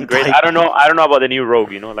looking that great. I don't know about the new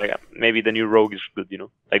Rogue, you know. Like maybe the new Rogue is good, you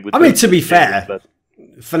know. Like I mean, to be fair.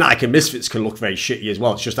 Fnatic and Misfits can look very shitty as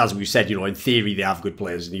well. It's just as we said, you know, in theory they have good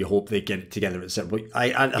players and you hope they get it together, etc. But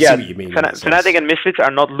I see what you mean. Fnatic and Misfits are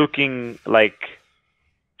not looking like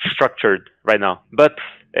structured right now, but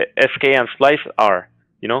SK and Splice are,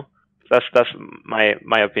 you know. That's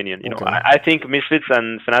my opinion. You know, I think Misfits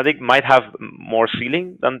and Fnatic might have more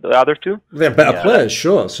ceiling than the other 2. They're better players,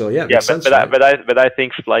 sure. So yeah, makes sense, but I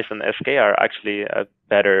think Splice and SK are actually a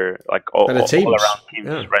better all around teams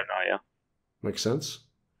right now. Yeah. Makes sense.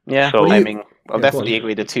 Yeah, so, I mean, I'll definitely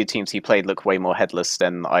agree the 2 teams he played look way more headless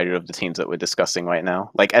than either of the teams that we're discussing right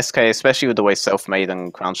now. Like SK, especially with the way Selfmade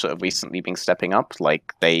and Crownshot have recently been stepping up,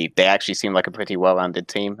 like they actually seem like a pretty well-rounded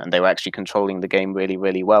team, and they were actually controlling the game really,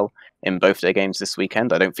 really well in both their games this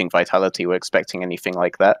weekend. I don't think Vitality were expecting anything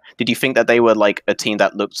like that. Did you think that they were like a team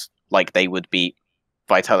that looked like they would beat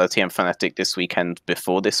Vitality and Fnatic this weekend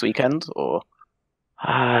before this weekend, or...?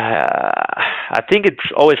 I think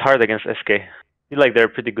it's always hard against SK. I feel like they're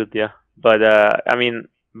pretty good, yeah. But I mean,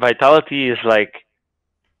 Vitality is like,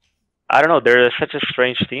 I don't know. They're such a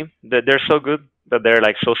strange team. They're so good, but they're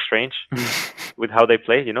like so strange with how they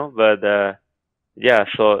play, you know. But yeah,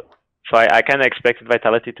 so I kind of expected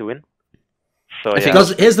Vitality to win. So yeah.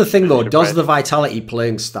 Here's the thing though: does the Vitality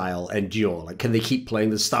playing style endure? Like, can they keep playing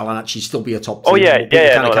the style and actually still be a top team? Oh yeah,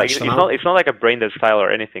 yeah. Kind No, of like, catch them out? it's not like a brain dead style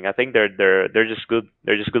or anything. I think they're just good.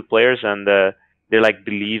 They're just good players, and they like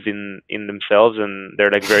believe in themselves, and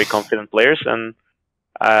they're like very confident players. And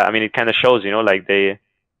I mean, it kind of shows, you know, like I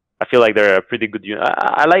feel like they're a pretty good unit.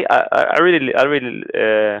 I really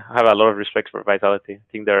have a lot of respect for Vitality.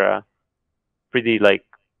 I think they're a pretty like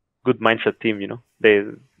good mindset team. You know,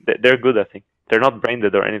 they're good. I think they're not brain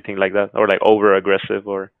dead or anything like that, or like over aggressive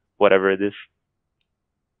or whatever it is.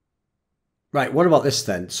 Right, what about this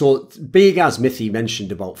then? So, being as Mithy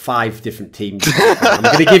mentioned about 5 different teams, I'm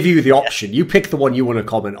going to give you the option. You pick the one you want to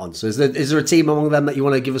comment on. So, is there a team among them that you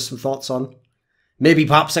want to give us some thoughts on? Maybe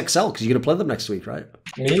perhaps Excel, because you're going to play them next week, right?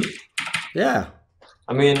 Me? Yeah.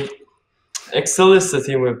 I mean, Excel is the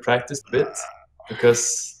team we've practiced a bit,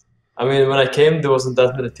 because, I mean, when I came, there wasn't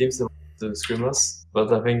that many teams that wanted to scrim us,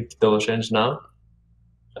 but I think that will change now.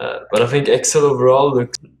 But I think Excel overall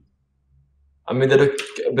looks... I mean, they look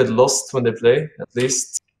a bit lost when they play, at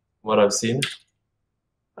least what I've seen.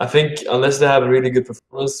 I think unless they have a really good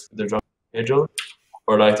performance with their jungle schedule,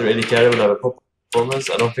 or like their AD carry will have a proper performance,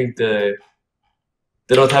 I don't think they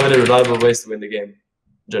don't have any reliable ways to win the game,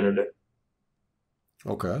 generally.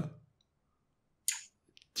 Okay.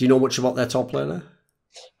 Do you know much about their top laner?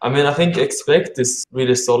 I mean, I think Expect is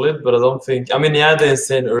really solid, but I don't think... I mean, he had the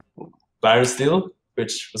insane Baron steal,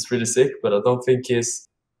 which was really sick, but I don't think he's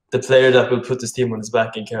the player that will put his team on his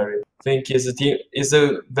back and carry. I think he's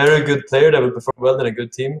a very good player that will perform well in a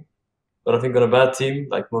good team, but I think on a bad team,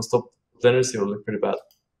 like most top players, he will look pretty bad.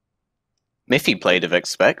 Mithy played of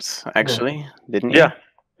Expect, actually, didn't you? Yeah,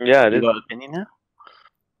 yeah. You got an opinion now?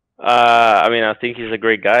 I mean, I think he's a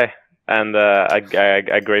great guy and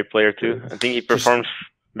a great player too. I think he performs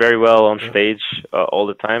very well on stage all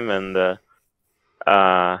the time, and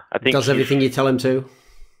I think does everything you tell him to.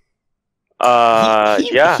 He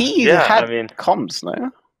had I mean, comms, no?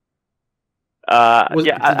 Did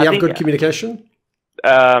they have good communication?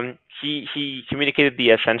 He communicated the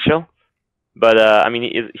essential, but I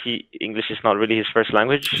mean, English is not really his first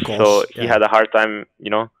language, so he had a hard time, you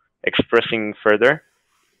know, expressing further.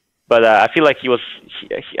 But I feel like he was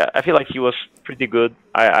pretty good.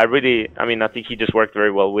 I mean, I think he just worked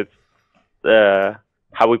very well with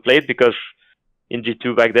how we played, because in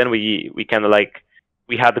G2 back then we kind of like,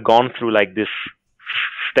 we had gone through like this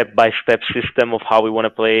step-by-step system of how we want to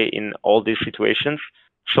play in all these situations.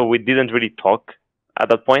 So we didn't really talk at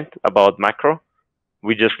that point about macro.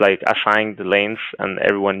 We just like assigned the lanes, and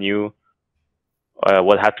everyone knew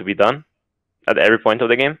what had to be done at every point of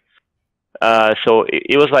the game. So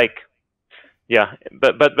it was like, yeah,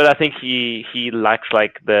 but I think he lacks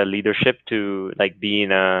like the leadership to like be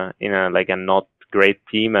in a like a not great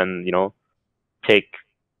team, and you know, take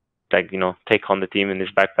on the team in his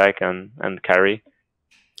backpack and carry.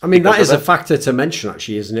 I mean, that is a factor to mention,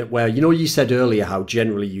 actually, isn't it? Where, you know, you said earlier how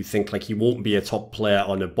generally you think like you won't be a top player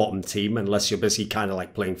on a bottom team unless you're basically kind of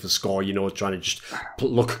like playing for score, you know, trying to just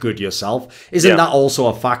look good yourself. Isn't that also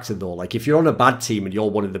a factor though? Like if you're on a bad team and you're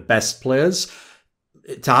one of the best players,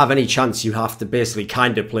 to have any chance, you have to basically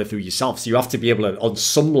kind of play through yourself. So you have to be able to, on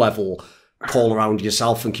some level, call around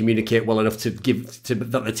yourself and communicate well enough to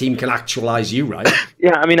that the team can actualize you, right?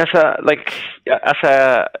 Yeah, I mean, it's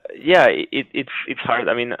hard.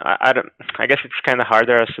 I mean, I guess it's kind of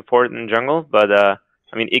harder as support in jungle, but I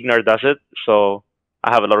mean, Ignar does it, so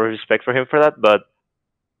I have a lot of respect for him for that. But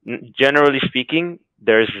generally speaking,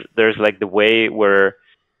 there's like the way where,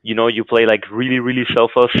 you know, you play like really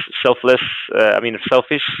selfless,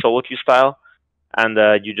 selfish solo queue style,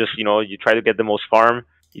 and you just, you know, you try to get the most farm.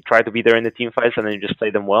 You try to be there in the team fights, and then you just play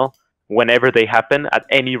them well whenever they happen at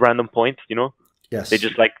any random point. You know, yes, they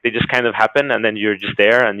just kind of happen, and then you're just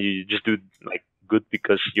there, and you just do like good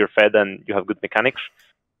because you're fed and you have good mechanics.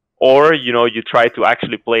 Or, you know, you try to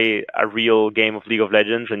actually play a real game of League of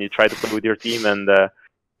Legends, and you try to play with your team and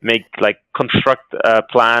construct a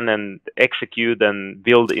plan and execute and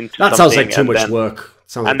build into something. That sounds like too much work.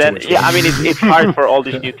 I mean, it's hard for all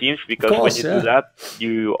these new teams, because when you do that,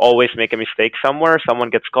 you always make a mistake somewhere. Someone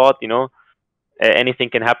gets caught, you know, anything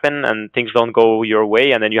can happen, and things don't go your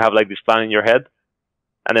way, and then you have like this plan in your head,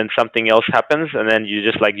 and then something else happens, and then you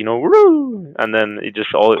just like, you know, woo, and then it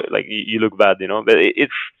just all like you look bad, you know. But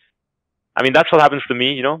I mean, that's what happens to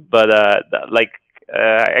me, you know. But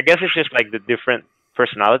I guess it's just like the different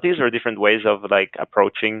personalities or different ways of like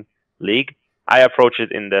approaching League. I approach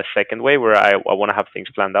it in the second way, where I want to have things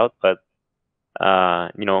planned out, but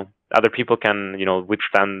you know, other people can, you know,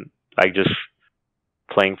 withstand like just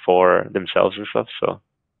playing for themselves and stuff. So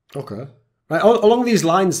okay, Right, along these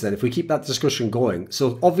lines then, if we keep that discussion going,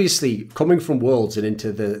 so obviously coming from Worlds and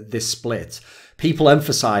into this split, people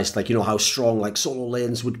emphasized like, you know, how strong like solo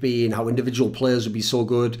lanes would be and how individual players would be so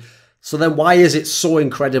good. So then why is it so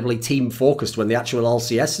incredibly team focused when the actual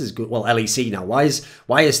LCS is good? Well, LEC now.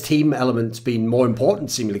 Why is team elements been more important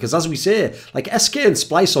seemingly? Because as we say, like SK and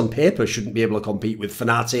Splice on paper shouldn't be able to compete with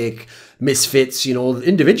Fnatic, Misfits, you know,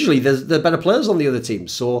 individually they're better players on the other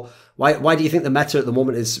teams. So why do you think the meta at the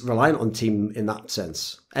moment is reliant on team in that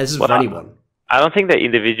sense? This is for anyone. I don't think that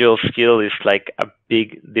individual skill is like a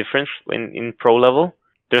big difference in pro level.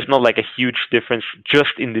 There's not like a huge difference,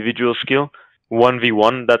 just individual skill.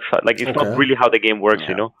 1v1, that's like, it's not really how the game works,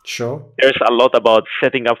 you know? Sure. There's a lot about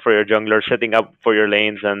setting up for your jungler, setting up for your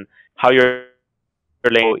lanes, and how your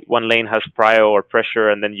lane, one lane has prio or pressure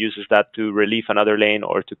and then uses that to relieve another lane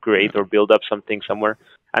or to create or build up something somewhere.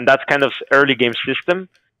 And that kind of early game system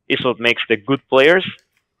is what makes the good players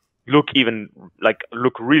look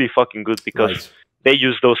really fucking good, because they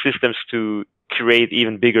use those systems to create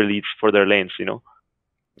even bigger leads for their lanes, you know?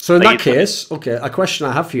 So in that case, okay, a question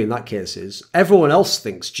I have for you in that case is, everyone else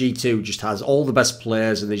thinks G2 just has all the best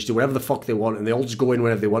players and they just do whatever the fuck they want and they all just go in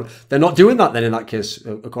whenever they want. They're not doing that then in that case,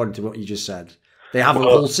 according to what you just said. They have a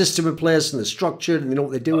whole system in place and they're structured and they know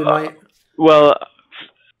what they're doing, right? Well,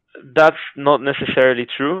 that's not necessarily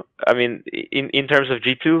true. I mean, in terms of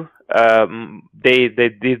G2, they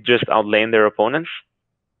did just outlane their opponents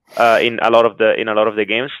in a lot of the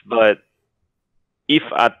games, but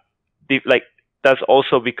that's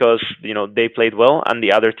also because, you know, they played well and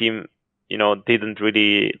the other team, you know, didn't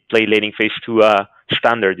really play laning phase to a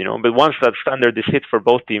standard, you know. But once that standard is hit for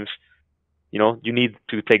both teams, you know, you need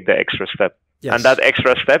to take the extra step. Yes. And that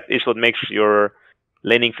extra step is what makes your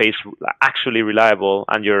laning phase actually reliable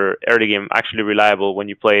and your early game actually reliable when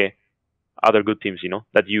you play other good teams, you know,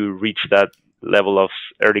 that you reach that level of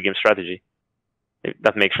early game strategy. If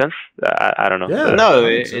that makes sense? I don't know. Yeah, no,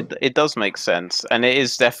 it does make sense. And it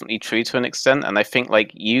is definitely true to an extent. And I think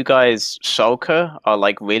like you guys, Schalke, are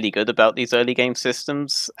like really good about these early game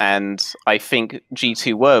systems. And I think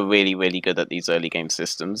G2 were really, really good at these early game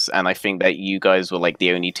systems. And I think that you guys were like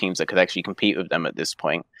the only teams that could actually compete with them at this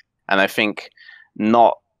point. And I think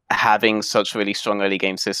not having such really strong early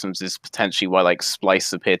game systems is potentially why like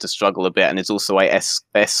Splice appear to struggle a bit. And it's also why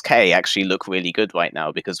SK actually look really good right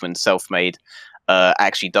now, because when Selfmade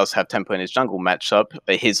actually does have tempo in his jungle matchup,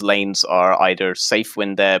 his lanes are either safe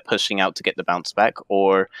when they're pushing out to get the bounce back,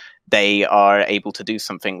 or they are able to do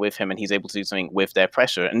something with him and he's able to do something with their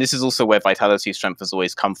pressure. And this is also where Vitality's strength has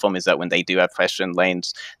always come from, is that when they do have pressure in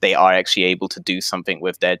lanes, they are actually able to do something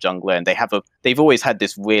with their jungler. And they've always had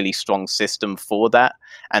this really strong system for that.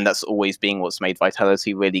 And that's always been what's made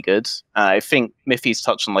Vitality really good. I think Mithy's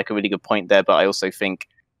touched on like a really good point there, but I also think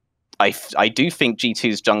I do think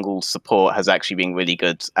G2's jungle support has actually been really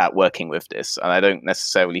good at working with this, and I don't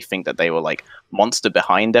necessarily think that they were like monster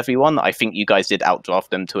behind everyone. I think you guys did outdraft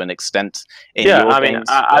them to an extent. I mean,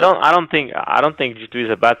 I don't think G2 is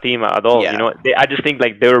a bad team at all. Yeah. You know, I just think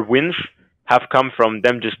like their wins have come from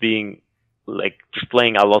them just being like just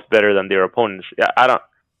playing a lot better than their opponents. Yeah, I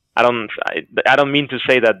don't mean to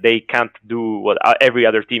say that they can't do what every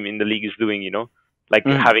other team in the league is doing. You know, like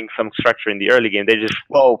having some structure in the early game. They just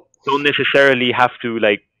don't necessarily have to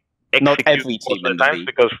like execute not every team in the league,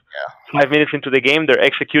 because 5 minutes into the game they're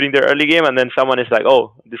executing their early game and then someone is like,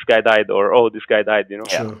 oh, this guy died, or oh, this guy died, you know.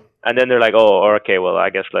 Sure. And then they're like, oh, okay, well,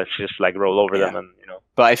 I guess let's just like roll over them, and you know.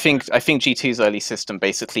 But I think G2's early system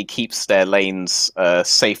basically keeps their lanes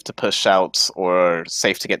safe to push out or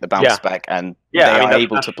safe to get the bounce back, and they are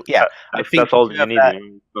able to. I think that's all you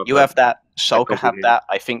need. You have that. Schalke have that.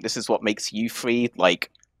 I think this is what makes you three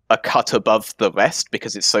like a cut above the rest,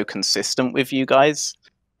 because it's so consistent with you guys.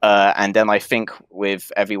 And then I think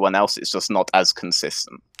with everyone else, it's just not as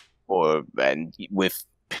consistent. And with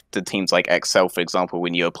the teams like XL, for example,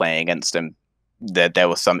 when you were playing against them, there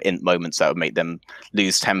were some int moments that would make them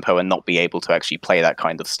lose tempo and not be able to actually play that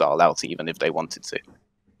kind of style out, even if they wanted to.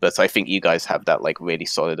 But I think you guys have that like really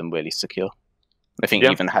solid and really secure. I think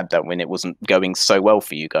you even had that when it wasn't going so well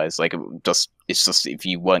for you guys. Like it's just if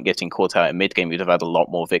you weren't getting caught out in mid game, you'd have had a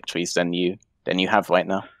lot more victories than you have right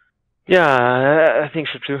now. Yeah, I think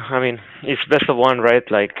so too. I mean, it's best of one, right?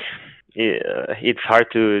 Like it's hard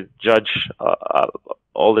to judge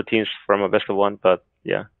all the teams from a best of one, but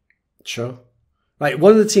yeah. Sure. Right,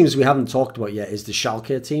 one of the teams we haven't talked about yet is the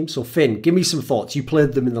Schalke team. So Finn, give me some thoughts. You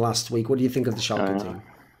played them in the last week. What do you think of the Schalke team?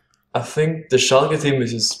 I think the Schalke team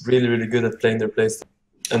is just really, really good at playing their plays.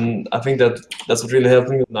 And I think that's what really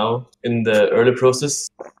helping them now in the early process,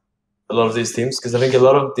 a lot of these teams. Because I think a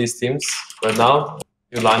lot of these teams right now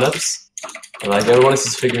do lineups. And like everyone is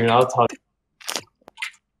just figuring out how to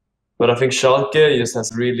But I think Schalke just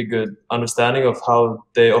has a really good understanding of how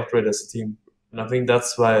they operate as a team. And I think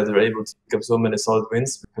that's why they're able to pick up so many solid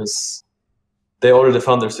wins, because they already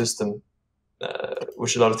found their system,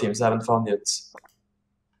 which a lot of teams haven't found yet.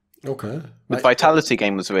 Okay. The Vitality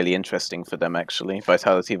game was really interesting for them, actually.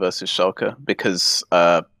 Vitality versus Schalke, because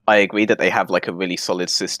I agree that they have like a really solid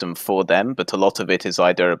system for them, but a lot of it is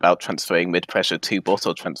either about transferring mid pressure to bot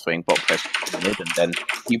or transferring bot pressure to mid, and then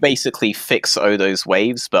you basically fix Odo's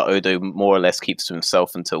waves, but Odo more or less keeps to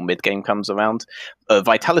himself until mid game comes around.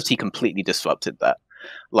 Vitality completely disrupted that.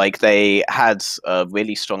 Like, they had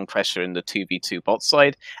really strong pressure in the 2v2 bot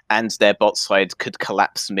side, and their bot side could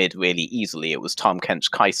collapse mid really easily. It was Tom Kench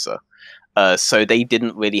Kaiser. So they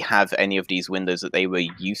didn't really have any of these windows that they were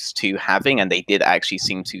used to having, and they did actually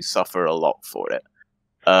seem to suffer a lot for it.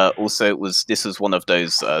 Also, this was one of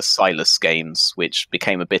those Silas games, which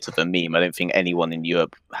became a bit of a meme. I don't think anyone in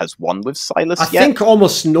Europe has won with Silas yet. I think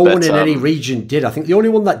almost no one in any region did. I think the only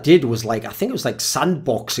one that did was like, I think it was like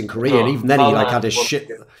Sandbox in Korea, and even then he like had a shit.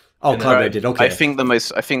 Oh, Cloud did. Okay. I think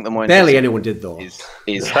the more barely anyone did though.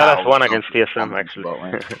 Is Silas won against TSM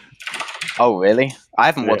actually. Oh really? I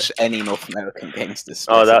haven't watched any North American games this.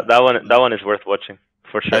 Oh, that one is worth watching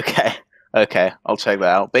for sure. Okay, I'll check that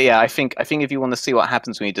out. But yeah, I think if you want to see what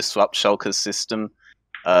happens when you disrupt Schalke's system,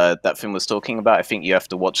 that Finn was talking about, I think you have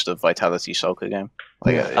to watch the Vitality Schalke game.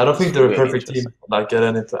 Like, I don't think they're a perfect team. Like,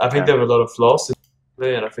 I think they have a lot of flaws in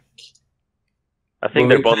play, and I think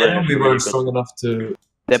their bot lane we weren't strong enough to.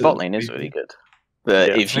 Their bot lane is really good.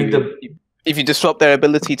 But if you disrupt their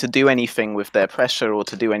ability to do anything with their pressure or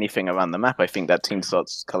to do anything around the map, I think that team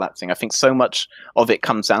starts collapsing. I think so much of it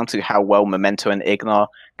comes down to how well Memento and Ignar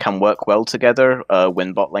can work well together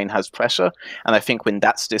when bot lane has pressure. And I think when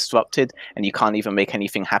that's disrupted and you can't even make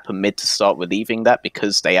anything happen mid to start relieving that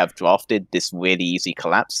because they have drafted this really easy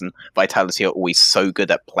collapse, and Vitality are always so good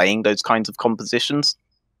at playing those kinds of compositions,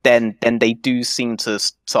 then they do seem to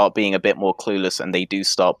start being a bit more clueless and they do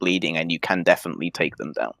start bleeding, and you can definitely take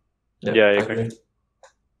them down. Yeah, I agree.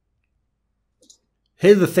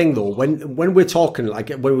 Here's the thing though, when we're talking, like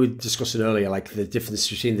when we were discussing earlier, like the difference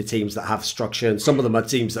between the teams that have structure, and some of them are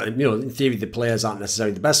teams that, you know, in theory the players aren't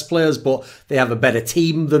necessarily the best players, but they have a better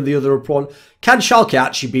team than the other opponent. Can Schalke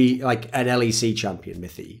actually be like an LEC champion,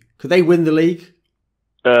 Mithy? Could they win the league?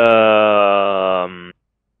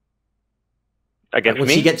 Against once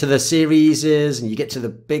me? you get to the series and you get to the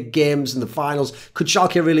big games and the finals, could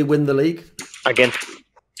Schalke really win the league? Against,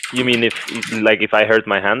 you mean if I hurt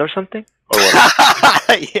my hand or something? Or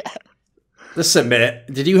what? Yeah. Listen a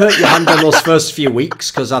minute, did you hurt your hand on those first few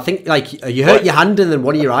weeks? Because I think like you hurt your hand and then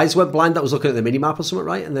one of your eyes went blind. That was looking at the minimap or something,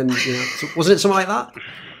 right? And then, you know, wasn't it something like that?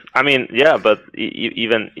 I mean, yeah, but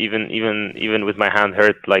even with my hand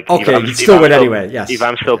hurt, like okay, you still win anyway. Yes, if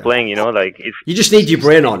I'm still playing, you know, like you just need your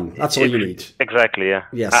brain on. That's all you need. Exactly. Yeah.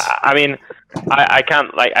 Yes. I mean, I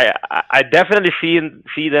can't like I definitely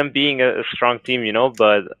see them being a strong team, you know,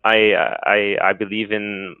 but I believe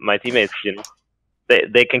in my teammates, you know.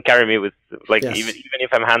 They can carry me with like yes. even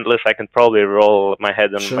if I'm handless, I can probably roll my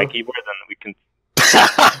head on my keyboard and we can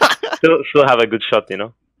still have a good shot, you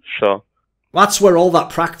know. So. That's where all that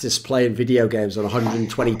practice playing video games on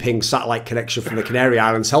 120 ping satellite connection from the Canary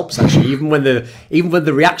Islands helps. Actually, even when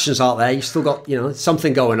the reactions aren't there, you still got, you know,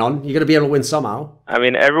 something going on. You're going to be able to win somehow. I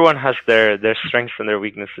mean, everyone has their strengths and their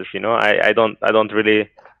weaknesses. You know, I don't really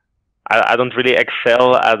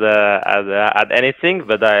excel at anything,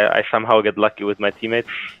 but I somehow get lucky with my teammates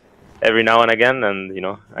every now and again, and you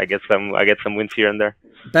know, I get some wins here and there.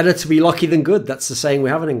 Better to be lucky than good. That's the saying we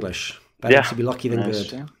have in English. Better to be lucky than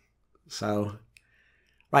good. Yeah. So,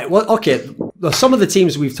 right, well, okay, some of the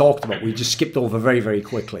teams we've talked about, we just skipped over very, very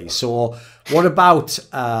quickly. So, what about,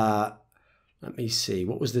 let me see,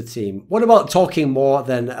 what was the team? What about talking more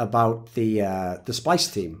then about the Splice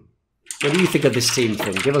team? What do you think of this team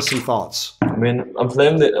thing? Give us some thoughts. I mean, I'm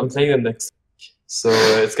playing them next week, so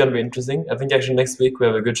it's going to be interesting. I think actually next week we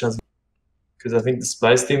have a good chance, because I think the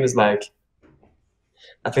Splice team is like,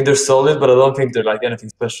 I think they're solid, but I don't think they're like anything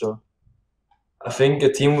special. I think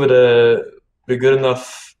a team with be good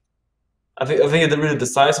enough. I think a really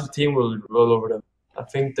decisive team will roll over them. I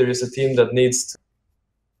think there is a team that needs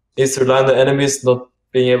to rely on the enemies not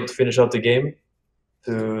being able to finish out the game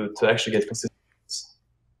to actually get consistent.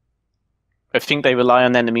 I think they rely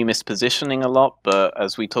on enemy mispositioning a lot, but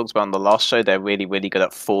as we talked about in the last show, they're really, really good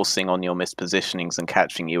at forcing on your mispositionings and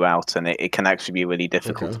catching you out, and it can actually be really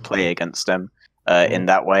difficult to play against them. in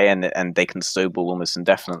that way, and they can snowball almost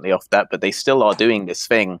indefinitely off that. But they still are doing this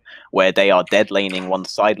thing where they are dead laning one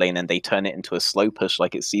side lane and they turn it into a slow push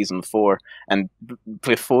like it's Season 4. And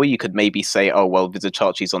before you could maybe say, oh, well,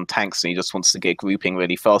 Vizichachi's on tanks and he just wants to get grouping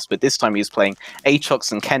really fast. But this time he was playing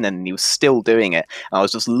Aatrox and Kennen and he was still doing it. And I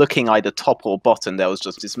was just looking either top or bottom. There was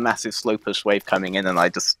just this massive slow push wave coming in and I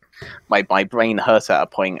just... My brain hurt at a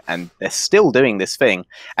point, and they're still doing this thing,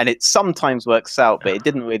 and it sometimes works out, but it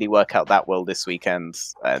didn't really work out that well this weekend,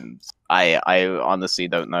 and I honestly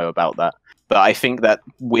don't know about that. But I think that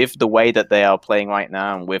with the way that they are playing right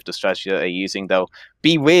now, and with the strategy that they're using, they'll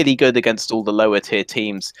be really good against all the lower tier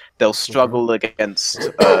teams. They'll struggle against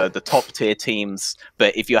the top tier teams,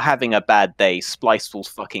 but if you're having a bad day, Splice will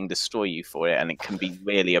fucking destroy you for it, and it can be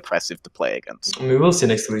really oppressive to play against. I mean, we'll see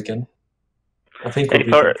next weekend. I think Hey,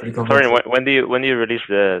 Thorin, when do you release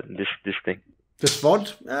this thing? This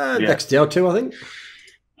VOD? Next day or two, I think.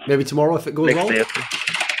 Maybe tomorrow if it goes well.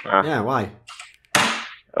 Yeah, why?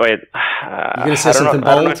 Wait. You're going to say something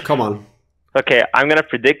bold? Come on. Okay, I'm going to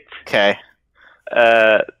predict. Okay.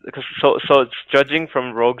 So it's judging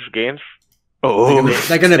from Rogue's games. Oh,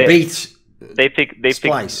 they're going to beat. They pick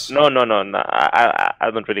Splice. No. I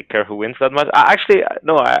don't really care who wins that much. I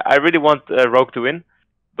really want Rogue to win,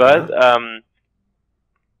 but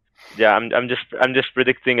yeah, I'm just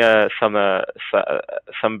predicting some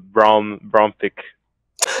Braum pick,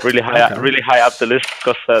 really high up the list,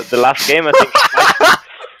 because the last game I think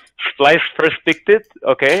Splice first picked it,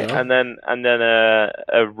 okay, sure. and then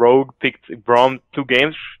Rogue picked Braum 2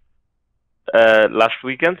 games last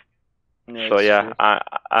weekend. Yeah, so yeah,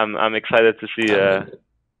 I'm excited to see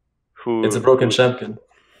who. It's a broken champion.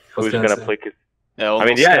 Who's gonna pick it? Yeah, I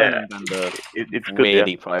mean, it's good.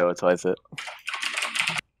 Really prioritize it.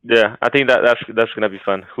 Yeah, I think that's gonna be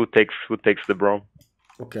fun. Who takes the Braum?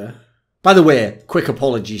 Okay. By the way, quick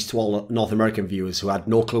apologies to all North American viewers who had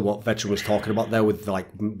no clue what Veteran was talking about there with like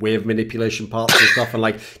wave manipulation parts and stuff, and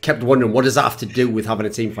like kept wondering what does that have to do with having a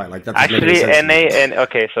team fight like that. Actually, NA and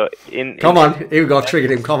okay, so come on, here we go, triggered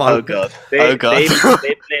him. Come on. Oh god. They've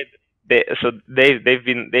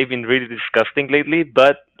been really disgusting lately,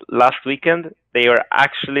 but last weekend they were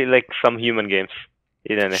actually like some human games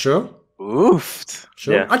in NA. Sure. Oofed.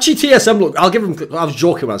 Sure. Yeah. Actually, TSM look. I'll give them. I was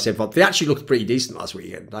joking when I said that. They actually looked pretty decent last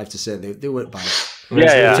weekend. I have to say they weren't bad.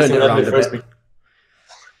 Yeah. Turned it around a bit.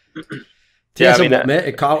 Yeah, TSM mate.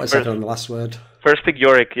 It cut out a second on the last word. First pick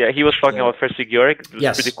Yorick. Yeah, he was talking about first pick Yorick. It was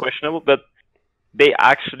yes. pretty questionable, but they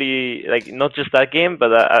actually like not just that game,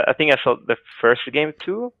 but I think I saw the first game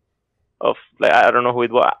too. Of like I don't know who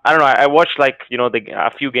it was. I don't know. I watched like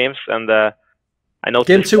a few games, and I noticed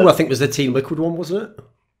game 2. I think was the Team Liquid one, wasn't it?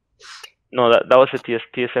 No, that was the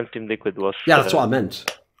TSM Team Liquid was. Yeah, that's what I meant.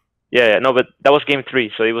 Yeah, no, but that was game 3,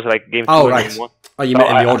 so it was like game 2 and right. Game 1. Oh, you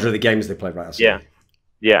meant in the order of the games they played, right? Yeah,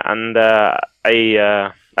 and I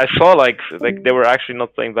saw like they were actually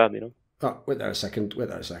not playing bad, Oh, wait there a sec.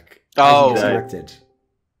 Oh, disconnected.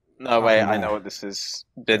 No, wait, I know what this is.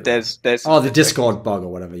 There's the Discord bug or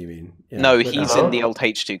whatever you mean. Yeah. No, he's in the old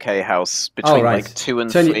H2K house between like 2 and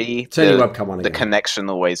 3. Turn your webcam on again. The connection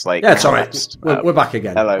always like. Yeah, it's alright. We're back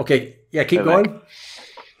again. Hello. Okay, yeah, keep going.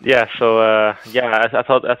 Yeah, so I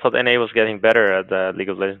thought NA was getting better at League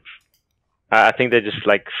of Legends. I think they just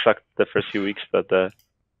like sucked the first few weeks, but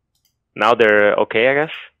now they're okay, I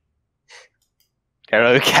guess. They're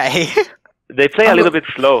okay. They play a little bit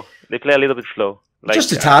slow. Like,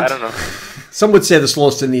 just a tad. I don't know. Some would say the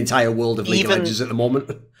slowest in the entire world of League of Legends at the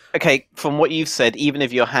moment. Okay, from what you've said, even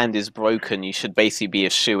if your hand is broken, you should basically be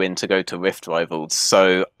a shoo-in to go to Rift Rivals.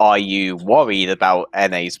 So, are you worried about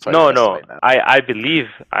NA's progress? No. Right now? I believe.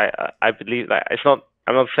 I believe. Like, it's not.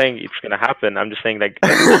 I'm not saying it's gonna happen. I'm just saying like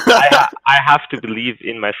I have to believe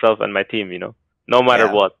in myself and my team. No matter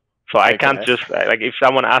what. So I can't just like if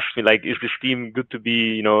someone asks me like, is this team good to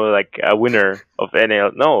be like a winner of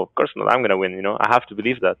NA? No, of course not. I'm gonna win. I have to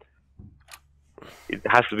believe that. It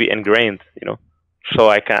has to be ingrained. So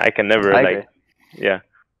I can never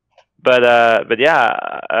But I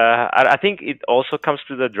think it also comes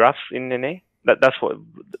to the drafts in NA. That's why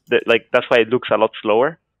it looks a lot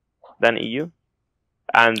slower than EU.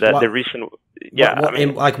 And the reason.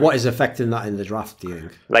 What is affecting that in the draft? Do you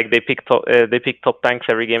think? Like they pick top tanks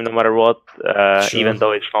every game, no matter what, sure. Even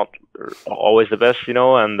though it's not always the best,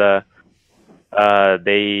 and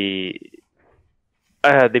they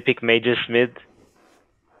pick mages mid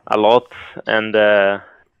a lot, and there's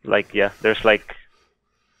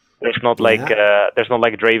not like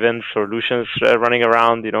Dravens or Lucians running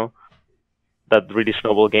around, that really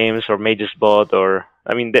snowball games, or mages bot, or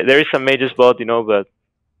I mean there is some mages bot, but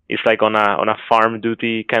it's like on a farm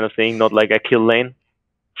duty kind of thing, not like a kill lane.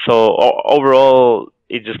 So overall,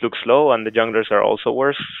 it just looks slow, and the junglers are also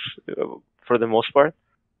worse for the most part.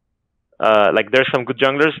 Like there's some good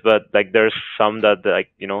junglers, but like there's some that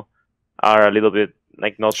like are a little bit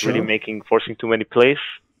like not really forcing too many plays,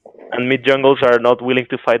 and mid jungles are not willing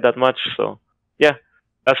to fight that much. So yeah,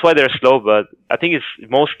 that's why they're slow. But I think it's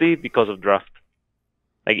mostly because of draft.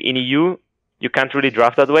 Like in EU, you can't really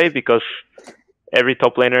draft that way because every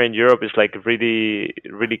top laner in Europe is like really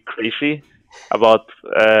crazy about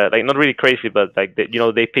like not really crazy, but like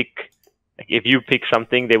they pick. Like, if you pick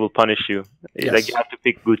something, they will punish you. Yes. Like you have to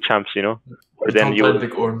pick good champs, Or then you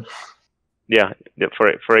pick Ornn. Yeah,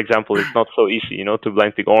 for example, it's not so easy, to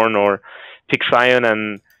blind pick Ornn or pick Sion,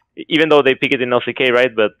 and even though they pick it in LCK,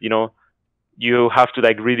 right? But you have to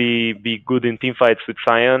like really be good in team fights with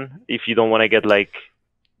Sion if you don't want to get like.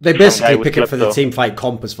 They basically pick it for the team fight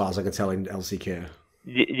comp, as far as I can tell, in LCK.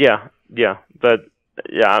 Yeah, but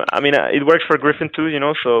yeah, I mean it works for Griffin too,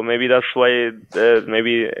 So maybe that's why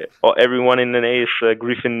maybe everyone in NA is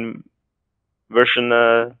Griffin version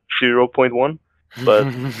 0.1, but.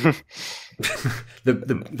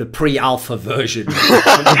 the pre-alpha version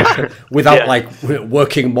without like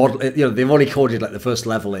working model. They've only coded like the first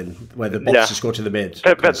level in where the bots just go to the mid.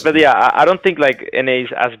 But yeah, I don't think like NA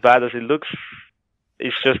is as bad as it looks.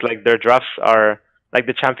 It's just like their drafts are like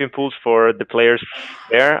the champion pools for the players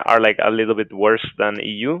there are like a little bit worse than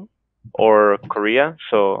EU or Korea.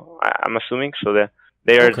 So I'm assuming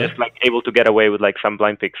they are just like able to get away with like some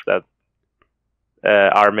blind picks that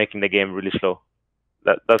are making the game really slow.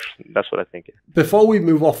 That's what I think. Before we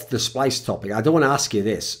move off the splice topic, I don't want to ask you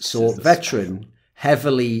this. So Veteran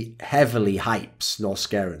heavily hypes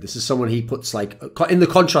Norscarin. This is someone he puts like in the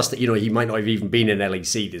contrast that he might not have even been in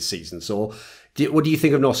LEC this season. So what do you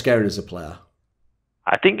think of Norscarin as a player?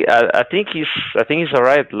 I think he's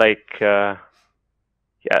alright. Like I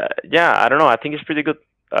don't know. I think he's pretty good.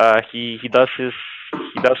 He does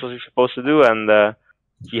what he's supposed to do, and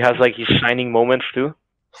he has like his shining moments too.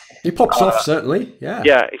 He pops off, certainly. Yeah.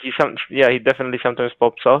 Yeah, he definitely sometimes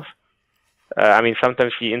pops off. I mean,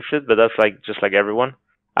 sometimes he ints it, but that's like just like everyone.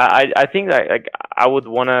 I think like I would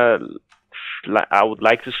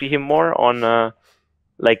like to see him more on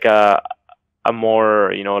like a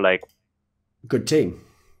more like good team.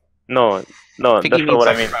 No, that's not what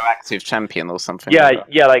I mean. Proactive champion or something. Yeah, like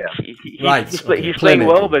yeah, like he's playing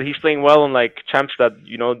well, but he's playing well on like champs that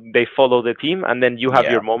they follow the team, and then you have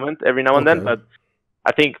your moment every now and then. But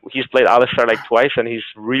I think he's played Alistar like twice, and he's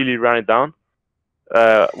really run it down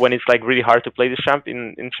when it's like really hard to play this champ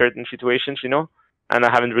in certain situations, And I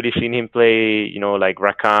haven't really seen him play, like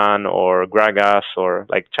Rakan or Gragas or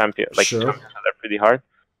like champions that are pretty hard.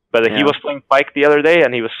 But he was playing Pyke the other day,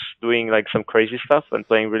 and he was doing like some crazy stuff and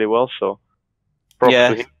playing really well. So props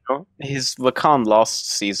to him. His Rakan last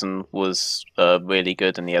season was really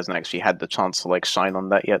good, and he hasn't actually had the chance to like shine on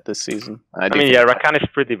that yet this season. I mean, Rakan is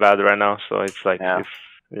pretty bad right now, so it's like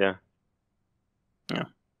yeah.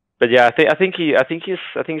 But yeah, I think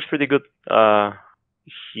he's pretty good.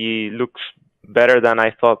 He looks better than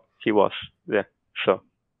I thought he was. Yeah. So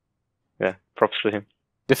yeah, props to him.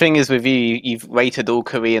 The thing is with you've rated all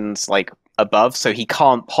Koreans like above, so he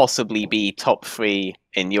can't possibly be top 3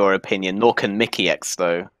 in your opinion, nor can Mickey X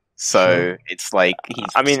though. So it's like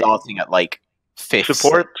he's starting at like 5th.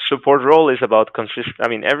 Support role is about I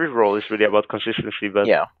mean, every role is really about consistency, but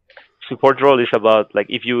support role is about like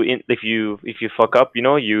if you fuck up,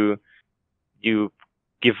 you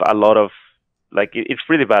give a lot of like it's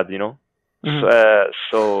really bad,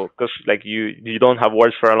 So because like you don't have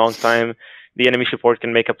words for a long time. The enemy support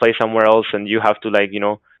can make a play somewhere else, and you have to like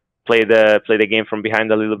play the game from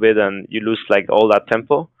behind a little bit, and you lose like all that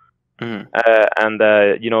tempo.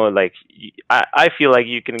 Like I feel like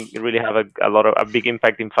you can really have a big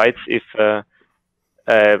impact in fights if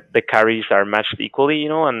the carries are matched equally,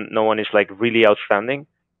 and no one is like really outstanding.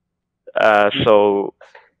 So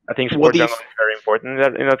I think support jungle is very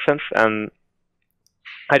important in that sense, and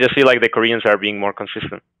I just feel like the Koreans are being more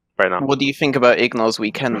consistent right now. What do you think about Ignor's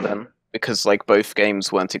weekend then? Because like both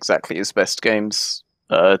games weren't exactly his best games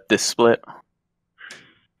this split.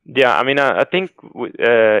 Yeah, I mean, I think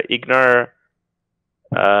Ignor,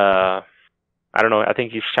 I don't know, I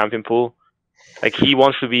think he's champion pool. Like, he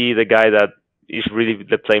wants to be the guy that is really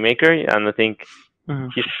the playmaker, and I think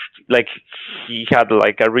he's, like, he had,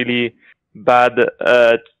 like, a really bad,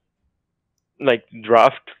 like,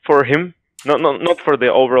 draft for him. Not for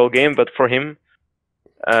the overall game, but for him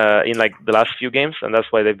in, like, the last few games, and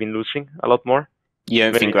that's why they've been losing a lot more. You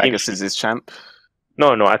don't think Gragas is his champ?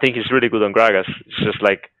 No, I think he's really good on Gragas. It's just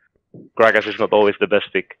like Gragas is not always the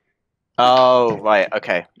best pick. Oh, right,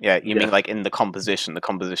 okay. Yeah, you mean like in the composition. The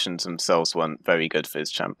compositions themselves weren't very good for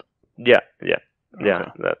his champ. Yeah.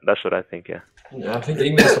 Okay. That's what I think. Yeah. Yeah, I think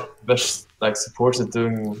Ingrid is one of the best like supports at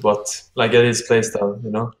doing what like at his playstyle.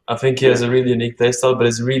 You know, I think he has a really unique playstyle, but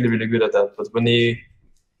he's really really good at that. But when he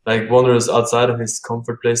like wanders outside of his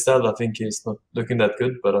comfort playstyle, I think he's not looking that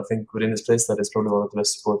good. But I think within his playstyle, he's probably one of the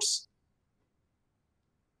best supports.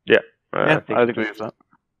 Yeah. I'd agree with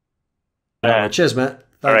that. Cheers, mate. Thanks.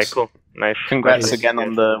 All right. Cool. Nice. Congrats Nice. again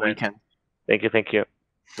on the weekend. Thank you.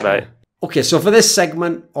 Bye. Okay, so for this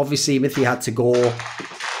segment, obviously Mithy had to go.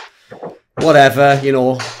 Whatever, you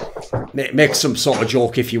know, make some sort of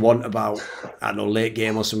joke if you want about, I don't know, late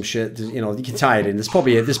game or some shit. You know, you can tie it in. There's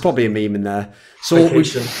probably a meme in there. So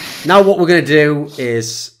now what we're going to do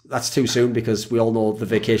is, that's too soon because we all know the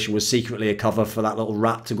vacation was secretly a cover for that little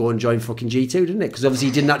rat to go and join fucking G2, didn't it? Because obviously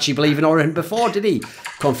he didn't actually believe in Origen before, did he?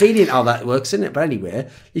 Convenient how that works, isn't it? But anyway,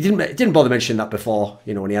 he didn't bother mentioning that before,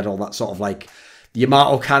 you know, when he had all that sort of like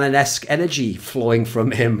Yamato Cannon-esque energy flowing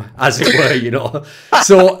from him, as it were, you know.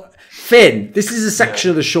 So, Finn, this is a section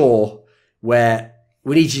of the show where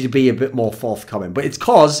we need you to be a bit more forthcoming, but it's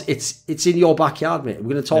because it's in your backyard, mate.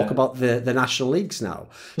 We're going to talk about the National Leagues now.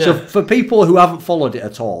 Yeah. So for people who haven't followed it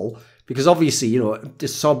at all, because obviously, you know, the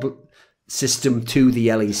sub-system to the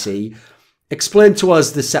LEC, explain to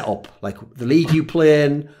us the setup, like the league you play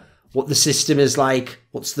in, what the system is like,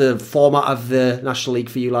 what's the format of the National League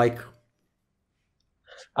for you like?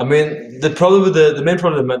 I mean, the main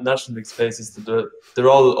problem that National League face is that they're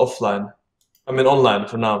all offline. I mean, online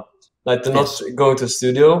for now. Like they're not going to a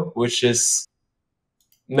studio, which is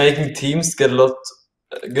making teams getting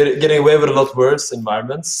away with a lot worse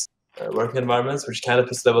environments, working environments, which kind of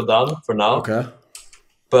puts level down for now. Okay.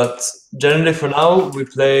 But generally, for now, we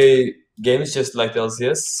play games just like the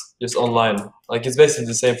LCS, just online. Like it's basically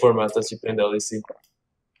the same format as you play in the LEC.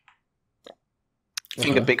 I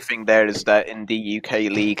think a big thing there is that in the UK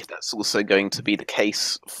League, that's also going to be the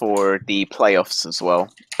case for the playoffs as well.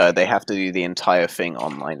 They have to do the entire thing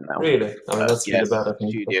online now. Really? I mean, that's really bad, I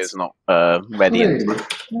think. Studio's not ready.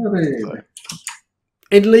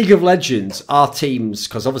 In League of Legends, our teams,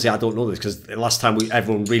 because obviously I don't know this, because the last time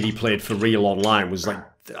everyone really played for real online was like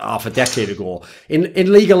half a decade ago.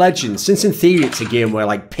 In League of Legends, since in theory it's a game where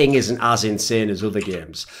like ping isn't as insane as other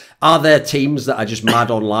games, are there teams that are just mad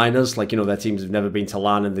onliners? Like, you know, their teams have never been to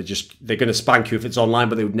LAN and they're going to spank you if it's online,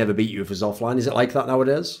 but they would never beat you if it's offline. Is it like that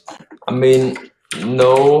nowadays? I mean,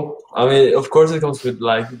 no. I mean, of course it comes with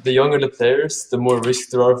like the younger the players, the more risk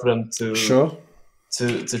there are for them to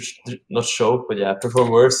to not show, but yeah,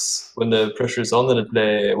 perform worse when the pressure is on and they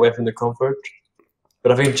play away from the comfort.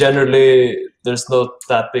 But I think generally there's not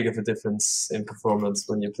that big of a difference in performance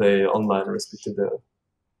when you play online respective to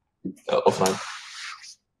the offline.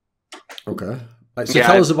 Okay. So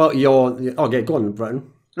tell us about your... Okay, go on,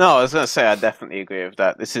 Brennan. No, I was going to say I definitely agree with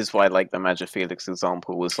that. This is why like the Magic Felix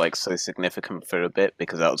example was like so significant for a bit,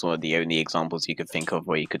 because that was one of the only examples you could think of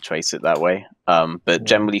where you could trace it that way. But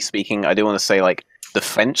generally speaking, I do want to say like the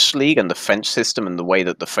French league and the French system and the way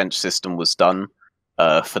that the French system was done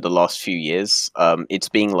for the last few years, it's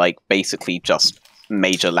being like basically just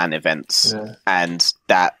major LAN events, and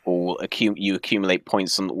that all you accumulate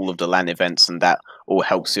points on all of the LAN events, and that all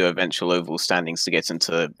helps your eventual overall standings to get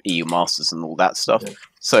into EU Masters and all that stuff.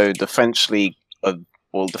 So the French league,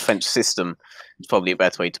 or the French system, is probably a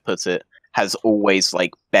better way to put it, has always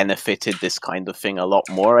like benefited this kind of thing a lot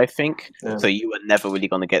more, I think. So you were never really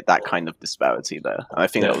going to get that kind of disparity there. And I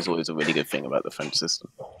think that was always a really good thing about the French system.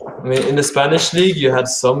 I mean, in the Spanish league, you had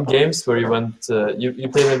some games where you went, you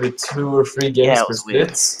played maybe 2 or 3 games per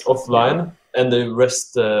split offline, and the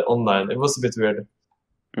rest online. It was a bit weird.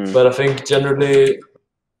 But I think generally,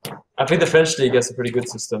 I think the French league has a pretty good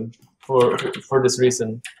system for this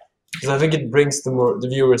reason, because I think it brings the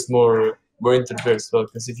viewers more into the as well.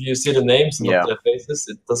 Because if you see the names and not their faces,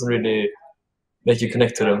 it doesn't really make you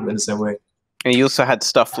connect to them in the same way. And you also had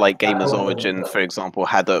stuff like Gamers Origin, for example,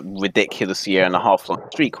 had a ridiculous year-and-a-half long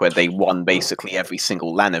streak where they won basically every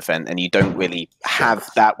single LAN event, and you don't really have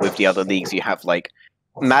that with the other leagues. You have like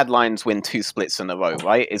Mad Lions win 2 splits in a row,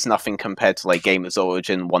 right? It's nothing compared to like Gamers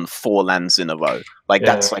Origin won 4 LANs in a row. Like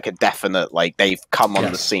that's like a definite, like they've come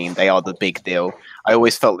on the scene. They are the big deal. I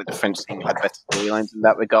always felt that the French scene had better storylines in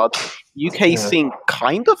that regard. UK scene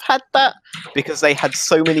kind of had that because they had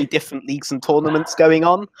so many different leagues and tournaments going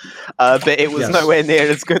on, but it was nowhere near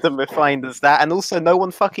as good and refined as that. And also, no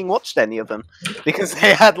one fucking watched any of them because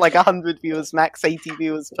they had like 100 viewers max, 80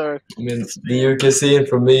 viewers per. I mean, the UK scene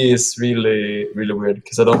for me is really, really weird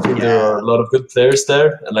because I don't think there are a lot of good players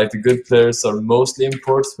there, and like the good players are mostly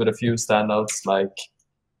imports with a few standouts. Like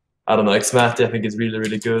I don't know, Xmati, I think is really,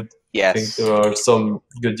 really good. Yes. I think there are some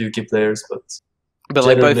good UK players, but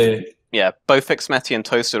like generally, both Xmati and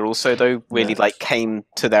Toaster also though really like came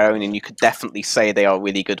to their own, and you could definitely say they are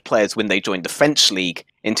really good players when they joined the French league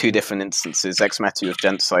in two different instances, Xmati with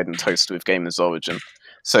Genocide and Toaster with Gamers Origin.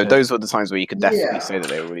 So those were the times where you could definitely say that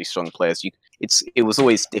they were really strong players. It was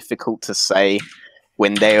always difficult to say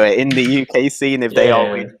when they were in the UK scene if they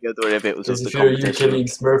are really good or if it was just if the you're a competition. UK League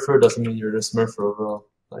Smurfer, doesn't mean you're a Smurfer overall.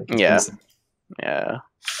 Like, Yeah.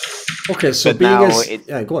 Okay, so But being now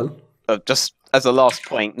as go on. Just as a last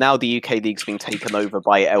point, now the UK League's been taken over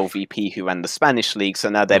by LVP, who ran the Spanish League, so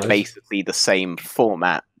now they're basically the same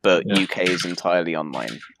format, but UK is entirely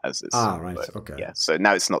online as is. Right, but, okay. Yeah, so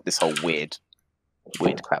now it's not this whole weird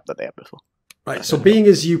crap that they had before. Right, so being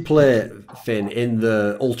as you play, Finn, in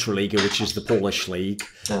the Ultraliga, which is the Polish league,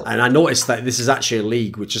 and I noticed that this is actually a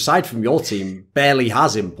league which, aside from your team, barely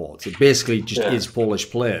has imports. It basically just is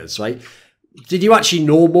Polish players, right? Did you actually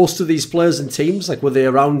know most of these players and teams? Like, were they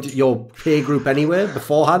around your peer group anywhere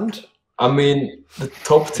beforehand? I mean, the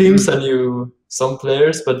top teams, I knew some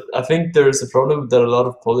players, but I think there is a problem that a lot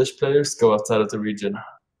of Polish players go outside of the region.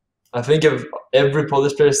 I think if every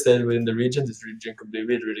Polish player stayed within the region, this region could be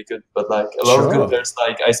really, really good. But like a lot of good players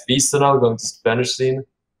like Ice Beast now going to Spanish scene,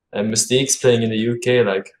 and Mystique's playing in the UK,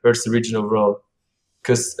 like hurts the region overall.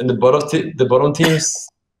 Because in the bottom teams,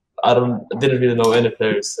 I didn't really know any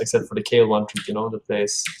players except for the Kale one trick, that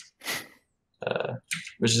plays,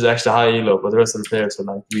 which is actually high elo, but the rest of the players are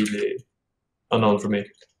like really unknown for me.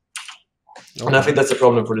 Okay. And I think that's a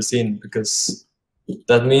problem for the scene, because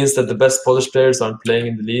that means that the best Polish players aren't playing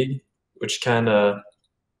in the league, which kind of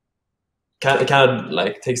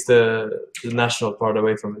like takes the national part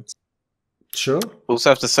away from it. Sure. Also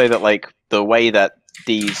have to say that like the way that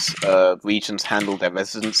these regions handle their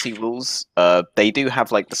residency rules, they do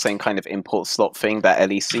have like the same kind of import slot thing that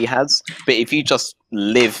LEC has. But if you just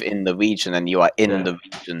live in the region and you are in the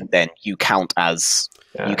region, then you count as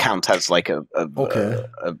like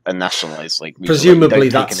a nationalized like region. Presumably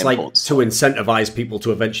that's like to incentivize people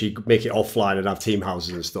to eventually make it offline and have team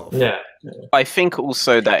houses and stuff. Yeah. I think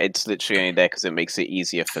also that it's literally only there because it makes it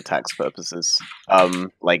easier for tax purposes.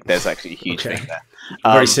 Like there's actually a huge thing there.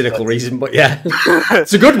 Very cynical reason, but yeah,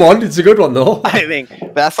 it's a good one. It's a good one though. I think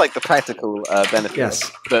that's like the practical benefit.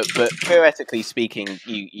 Yes, but theoretically speaking,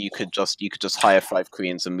 you could just hire 5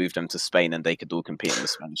 Koreans and move them to Spain, and they could all compete in the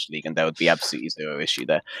Spanish league, and there would be absolutely zero issue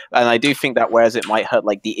there. And I do think that whereas it might hurt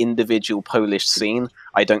like the individual Polish scene,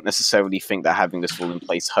 I don't necessarily think that having this rule in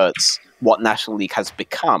place hurts what National League has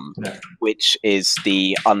become, which is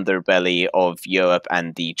the underbelly of Europe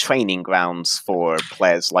and the training grounds for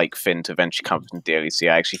players like Finn to eventually come from the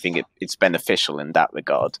LEC. I actually think it's beneficial in that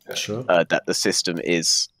regard, that the system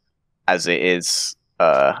is as it is.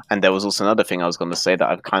 And there was also another thing I was going to say that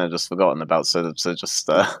I've kind of just forgotten about, so just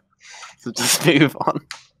move on.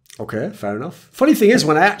 Okay, fair enough. Funny thing is,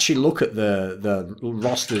 when I actually look at the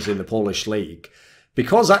rosters in the Polish league,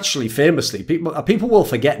 because actually, famously, people will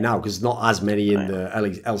forget now because not as many in the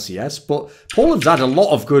LCS, but Poland's had a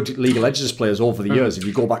lot of good League of Legends players over the years. If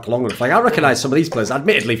you go back long enough, like I recognise some of these players,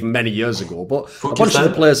 admittedly from many years ago, but a bunch of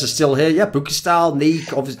the players are still here. Yeah, Bukistal,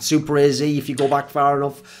 Neek, obviously Super AZ. If you go back far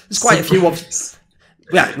enough, there's quite a few of.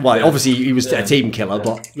 Yeah, well, obviously he was a team killer,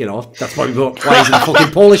 but that's probably why he's in the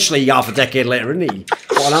fucking Polish league half a decade later, isn't he?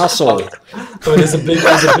 What an arsehole. I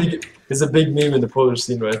mean, it's a big meme in the Polish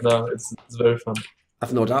scene right now. It's very fun.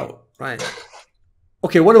 I've no doubt. Right.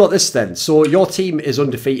 Okay, what about this then? So your team is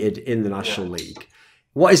undefeated in the National League.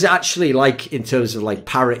 What is it actually like in terms of like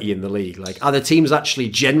parity in the league? Like, are the teams actually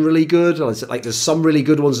generally good, or is it like there's some really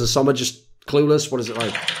good ones and some are just clueless? What is it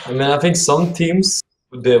like? I mean, I think some teams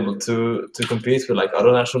would be able to compete with like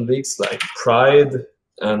other national leagues, like Pride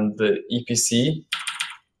and the EPC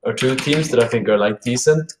are 2 teams that I think are like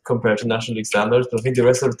decent compared to National League standards. But I think the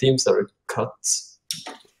rest of the teams are cut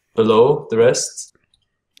below the rest.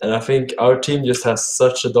 And I think our team just has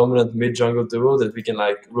such a dominant mid-jungle duo that we can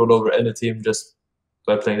like roll over any team just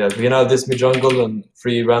by playing that. We can have this mid-jungle and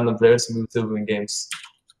 3 random players and we will still win games.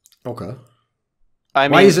 Okay. I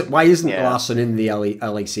mean, why isn't Larson in the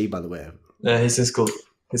LEC, by the way? He's in school.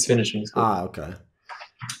 He's finishing school. Ah, okay.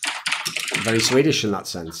 Very Swedish in that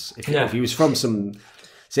sense. If he was from some...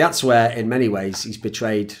 See, that's where, in many ways, he's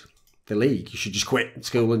betrayed the league. You should just quit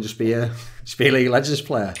school and just be a League of Legends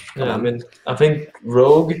player. I mean, I think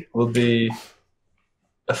Rogue will be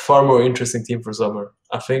a far more interesting team for Summer.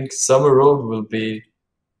 I think Summer Rogue will be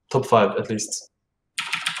top 5 at least.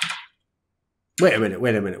 Wait a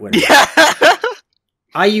minute.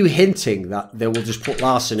 Are you hinting that they will just put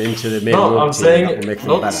Larson into the main? No, I'm saying that will make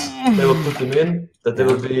them better? They will put them in. That they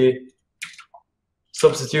will be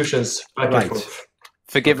substitutions back and forth.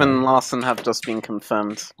 Forgiven and Larson have just been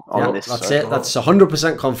confirmed on this. That's it. That's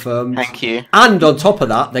 100% confirmed. Thank you. And on top of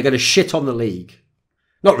that, they're going to shit on the league.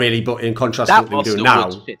 Not really, but in contrast to what they're doing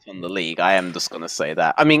now. Shit on the league. I am just going to say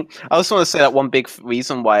that. I mean, I also want to say that one big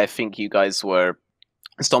reason why I think you guys were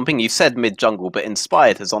stomping, you said mid-jungle, but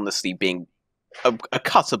Inspired has honestly been a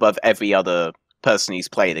cut above every other person he's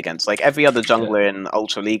played against. Like every other jungler in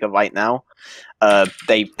Ultra Liga right now,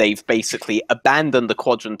 they've basically abandoned the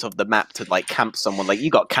quadrant of the map to like camp someone. Like you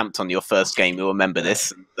got camped on your first game, you'll remember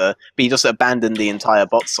this, but you just abandoned the entire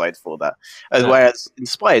bot side for that. Whereas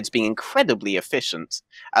Inspired's being incredibly efficient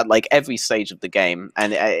at like every stage of the game,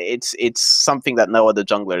 and it's something that no other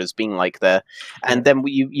jungler has been like there. And then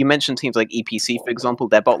you mentioned teams like EPC, for example,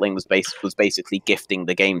 their bot lane was basically gifting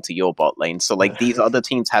the game to your bot lane. So like these other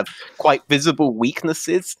teams have quite visible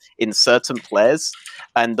weaknesses in certain players,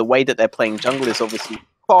 and the way that they're playing jungle is obviously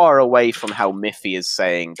far away from how Mithy is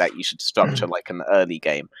saying that you should structure like an early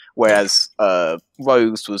game, whereas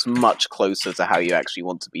Rogues was much closer to how you actually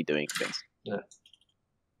want to be doing things.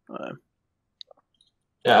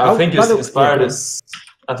 I think his Inspired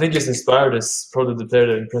is probably the player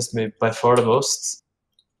that impressed me by far the most.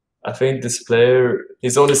 I think this player,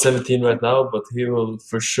 he's only 17 right now, but he will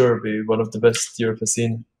for sure be one of the best Europe has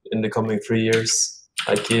seen in the coming 3 years.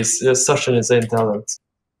 Like he's such an insane talent.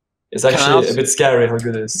 It's actually a bit scary how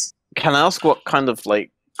good he is. Can I ask what kind of like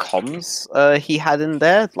comms he had in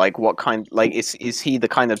there? Like what kind? Like is he the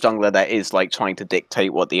kind of jungler that is like trying to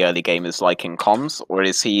dictate what the early game is like in comms, or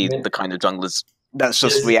is he the kind of jungler that's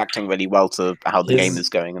just reacting really well to how the game is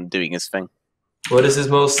going and doing his thing? What is his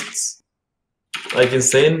most like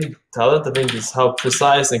insane talent? I think is how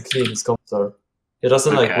precise and clean his comms are. He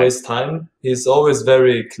doesn't like waste time. He's always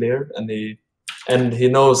very clear, and he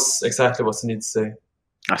knows exactly what he needs to say.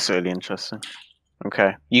 That's really interesting.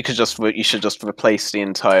 Okay, you should just replace the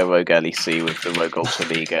entire Rogue LEC with the Rogue Ultra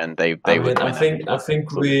League, and they would. I think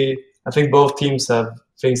both teams have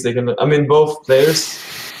things they can. I mean, both players,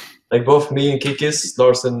 like both me and Kikis,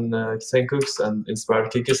 Larson Senkuks, and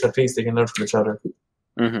Inspired Kikis, have things they can learn from each other,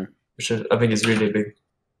 which I think is really big.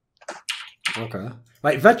 Okay,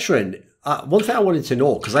 right, Veteran. One thing I wanted to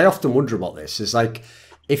know, because I often wonder about this, is like,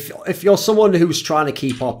 if you're someone who's trying to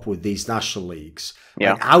keep up with these national leagues,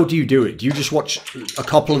 like, how do you do it? Do you just watch a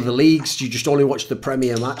couple of the leagues? Do you just only watch the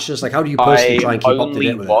premier matches? Like, how do you personally try and keep up to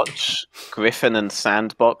date with it? I only watch Griffin and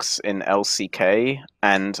Sandbox in LCK,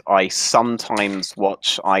 and I sometimes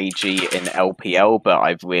watch IG in LPL, but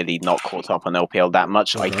I've really not caught up on LPL that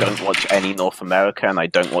much. I don't watch any North America, and I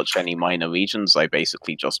don't watch any minor regions. I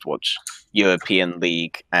basically just watch European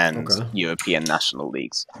League and European National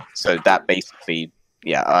Leagues. So that basically...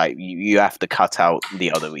 Yeah, you have to cut out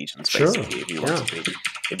the other regions basically if you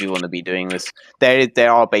want to be doing this.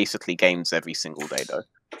 There are basically games every single day though.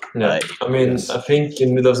 Yeah, I mean, I think in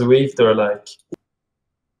the middle of the week there are like.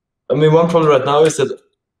 I mean, one problem right now is that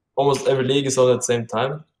almost every league is on at the same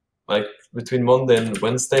time. Like between Monday and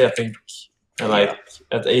Wednesday, I think, and like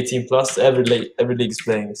at 18 plus, every league is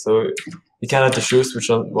playing. So you kind of have to choose which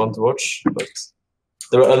one you want to watch, but.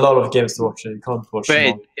 There are a lot of games to watch. You can't watch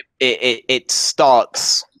them all. It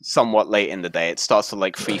starts somewhat late in the day. It starts at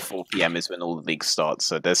like 3-4 p.m. is when all the leagues start.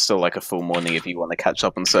 So there's still like a full morning if you want to catch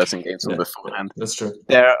up on certain games beforehand. That's true.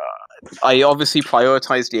 I obviously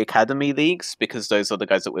prioritize the academy leagues because those are the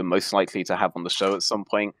guys that we're most likely to have on the show at some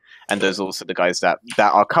point, and those are also the guys that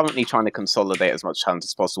are currently trying to consolidate as much talent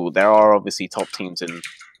as possible. There are obviously top teams in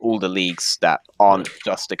all the leagues that aren't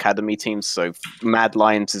just academy teams, so Mad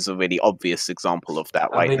Lions is a really obvious example of that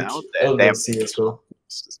now. LDLC as well.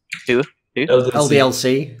 Who?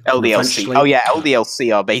 LDLC. Oh yeah,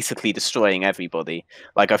 LDLC are basically destroying everybody.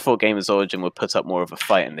 Like I thought Gamers Origin would put up more of a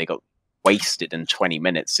fight, and they got wasted in 20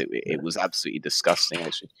 minutes. It was absolutely disgusting,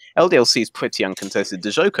 actually. LDLC is pretty uncontested.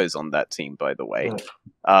 DeJoko's on that team, by the way,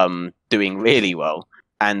 doing really well.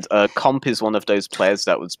 And Comp is one of those players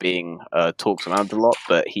that was being talked around a lot,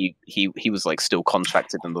 but he was like still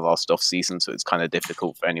contracted in the last off season, so it's kind of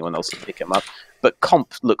difficult for anyone else to pick him up. But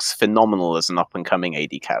Comp looks phenomenal as an up and coming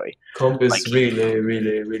AD carry. Comp is really,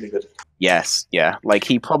 really, really good. Yes, yeah. Like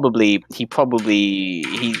he's going to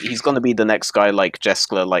be the next guy like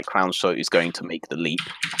Jeskler, like Crownshot, who's going to make the leap.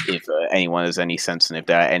 If anyone has any sense, and if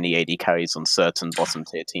there are any AD carries on certain bottom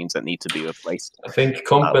tier teams that need to be replaced, I think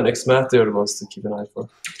Comp and Xmati are the ones to keep an eye for.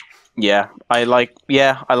 Yeah, I like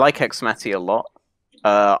Xmati a lot.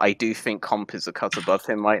 I do think Comp is a cut above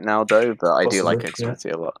him right now, though. But I do like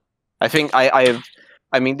Xmati a lot. I think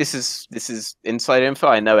I mean, this is inside info.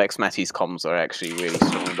 I know Xmati's comms are actually really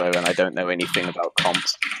strong, though, and I don't know anything about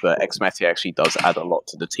comps, but Xmati actually does add a lot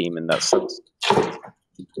to the team in that sense.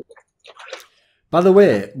 By the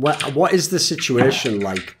way, what is the situation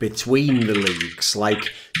like between the leagues?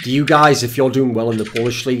 Like, do you guys, if you're doing well in the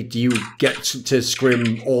Polish league, do you get to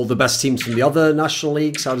scrim all the best teams from the other national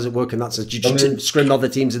leagues? How does it work in that sense? Do you scrim other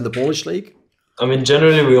teams in the Polish league? I mean,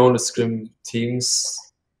 generally we only scrim teams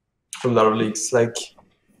from the other leagues. Like,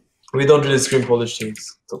 we don't really scrim Polish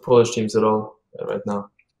teams at all right now.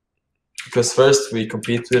 Because first we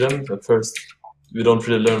compete with them, but first we don't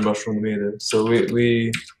really learn much from them either. So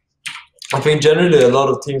I think generally a lot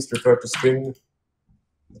of teams prefer to scrim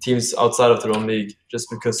teams outside of their own league, just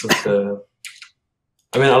because of the.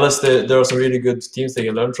 I mean, unless there are some really good teams they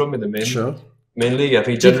can learn from in the main league. I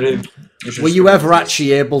think generally. Were you ever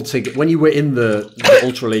actually able to, when you were in the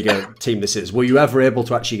Ultraliga team? Were you ever able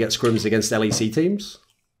to actually get scrims against LEC teams?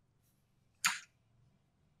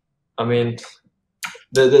 I mean,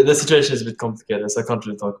 the situation is a bit complicated, so I can't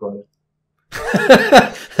really talk about it.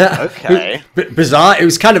 Okay. Bizarre. It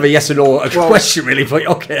was kind of a yes or no question, really. But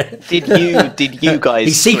okay. Did you guys?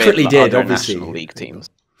 He secretly did, obviously. National League teams.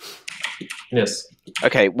 Yes.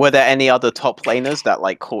 Okay. Were there any other top laners that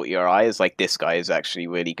like caught your eyes? Like, this guy is actually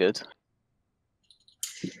really good.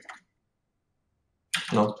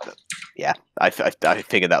 No. Yeah, I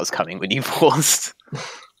figured that was coming when you paused.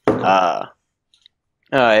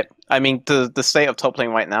 Alright. I mean, the state of top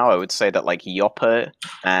lane right now, I would say that like Yopper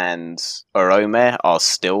and Orome are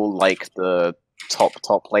still like the top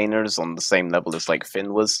laners on the same level as like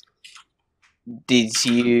Finn was. Did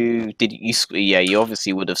you yeah, you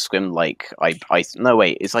obviously would have scrimmed like no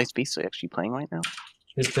wait, is Ice Beast actually playing right now?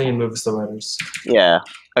 He's playing with the Riders. Yeah.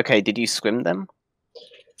 Okay, did you scrim them?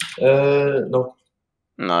 No.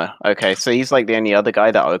 No. Okay, so he's like the only other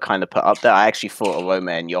guy that I would kind of put up there. I actually thought Orome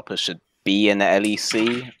and Yopper should be in the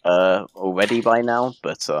LEC already by now,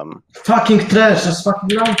 but Fucking trash, that's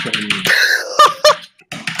fucking long.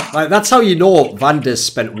 Like, that's how you know Vanders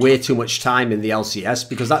spent way too much time in the LCS,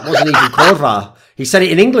 because that wasn't even Korra. He said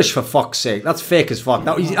it in English, for fuck's sake. That's fake as fuck.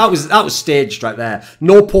 That was staged right there.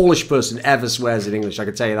 No Polish person ever swears in English, I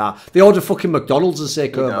can tell you that. They order fucking McDonald's and say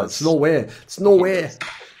Korra. It's no way. It's no way.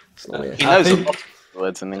 It's no way. He knows a lot of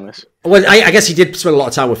words in English. Well, I guess he did spend a lot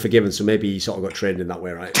of time with Forgiven, so maybe he sort of got trained in that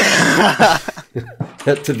way, right?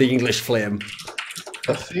 To the English flame.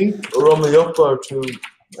 I think Orome and Yoppa are two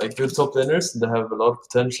like good top laners. They have a lot of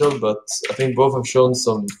potential, but I think both have shown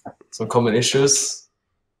some common issues.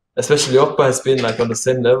 Especially Yoppa has been like on the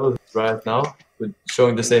same level right now, with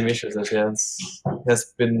showing the same issues that he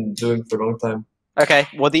has been doing for a long time. Okay,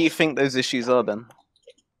 what do you think those issues are then?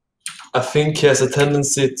 I think he has a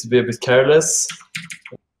tendency to be a bit careless.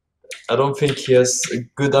 I don't think he has a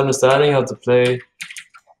good understanding how to play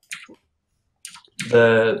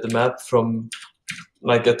the map from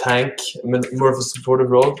like a tank, I mean, more of a supportive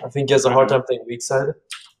role. I think he has a hard time playing weak side. I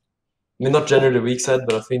mean, not generally weak side,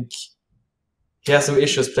 but I think he has some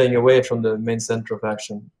issues playing away from the main center of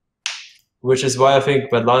action. Which is why I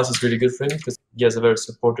think Mad Lions is really good for him, because he has a very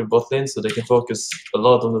supportive bot lane, so they can focus a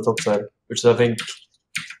lot on the top side, which I think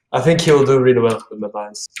he will do really well with Mad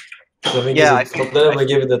Lions. So I think top laner, when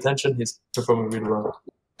given the attention, he's performing really well.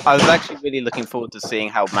 I was actually really looking forward to seeing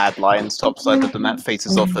how Mad Lions' top side of the map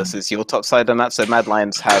faces off versus your top side of the map. So Mad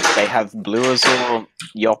Lions have Blue Azure,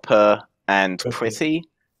 Yopper, and Pretty.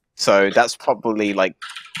 So that's probably like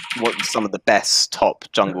what some of the best top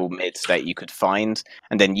jungle mids that you could find.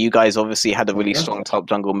 And then you guys obviously had a really strong top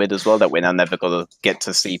jungle mid as well that we're now never going to get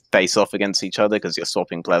to see face off against each other because you're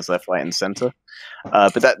swapping players left, right, and center.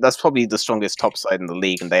 But that's probably the strongest top side in the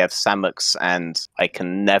league. And they have Samux and I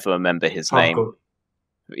can never remember his name.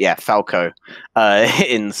 Yeah, Falco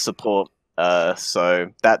in support. So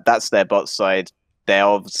that's their bot side. They're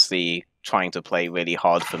obviously trying to play really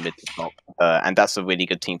hard for mid to top. And that's a really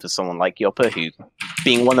good team for someone like Yopper, who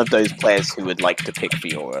being one of those players who would like to pick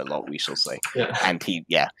Fiora a lot, we shall say. Yeah. And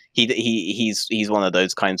he's one of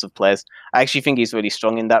those kinds of players. I actually think he's really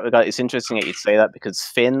strong in that regard. It's interesting that you say that because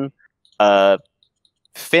Finn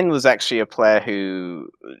was actually a player who,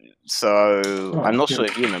 I'm not sure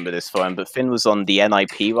if you remember this, Thorin, but Finn was on the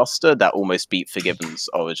NIP roster that almost beat Forgiven's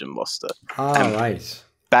Origin roster. Right.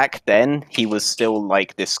 Back then, he was still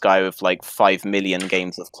like this guy with like 5 million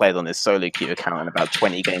games of played on his solo queue account and about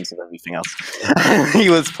 20 games of everything else. He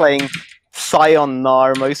was playing Sion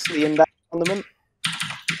Nar mostly in that tournament.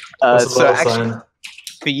 So actually,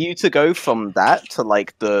 for you to go from that to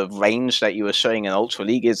like the range that you were showing in Ultra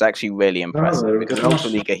League is actually really impressive. Because in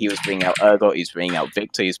Ultra League, he was bringing out Urgot, he's bringing out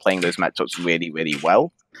Victor, he's playing those matchups really, really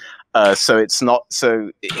well. So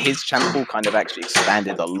his channel pool kind of actually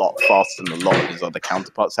expanded a lot faster than a lot of his other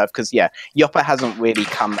counterparts have. Because Yopper hasn't really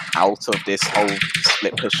come out of this whole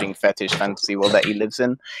split pushing fetish fantasy world that he lives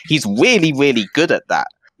in. He's really, really good at that.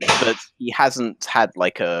 but he hasn't had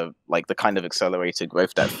like the kind of accelerated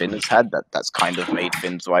growth that Finn has had. That's kind of made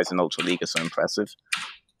Finn's rise in Ultra League so impressive.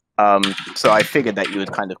 So I figured that you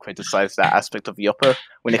would kind of criticize that aspect of Yopper.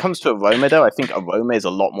 When it comes to Aroma, though, I think Aroma is a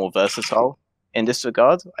lot more versatile in this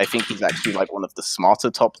regard. I think he's actually like one of the smarter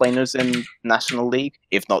top laners in National League,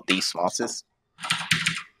 if not the smartest.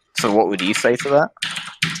 So what would you say to that?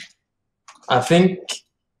 I think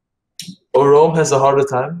Orom has a harder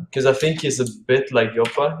time, because I think he's a bit like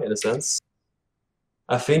Yoppa in a sense.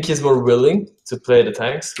 I think he's more willing to play the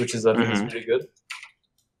tanks, which is, I think, is really good.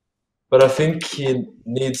 But I think he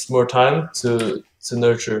needs more time to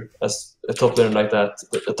nurture as a top laner like that.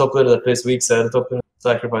 A top laner that plays weak side, a top laner that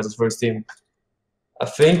sacrifices for his team. I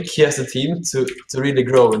think he has a team to really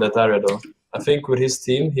grow in that area, though. I think with his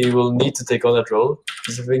team, he will need to take on that role,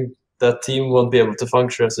 because I think that team won't be able to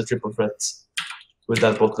function as a triple threat with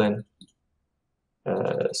that bot lane.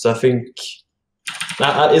 So I think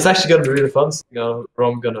it's actually going to be really fun.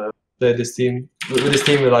 I'm going to play this team with this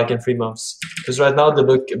team like in 3 months, because right now they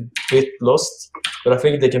look a bit lost, but I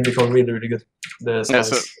think they can become really, really good. The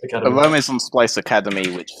Splice Academy. Aroma is on Splice Academy,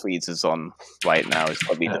 which Freeze is on right now. Is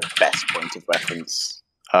probably the best point of reference.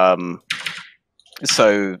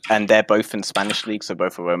 So, and they're both in Spanish League, so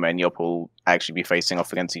both Aroma and Yop will actually be facing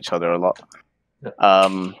off against each other a lot.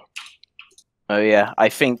 Oh yeah, I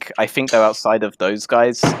think they're outside of those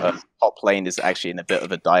guys. Top lane is actually in a bit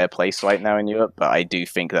of a dire place right now in Europe, but I do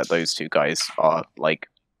think that those two guys are like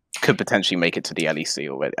could potentially make it to the LEC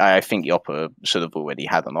already. I think Yoppa should have already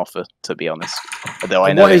had an offer, to be honest. Although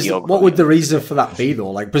I know what would the reason for that be,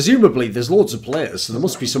 though? Like, presumably there's loads of players, so there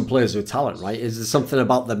must be some players with talent, right? Is there something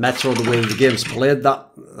about the meta or the way the game's played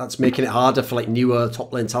that's making it harder for like newer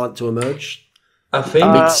top lane talent to emerge? I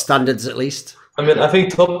think meet standards at least. I mean, I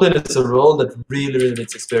think top lane is a role that really, really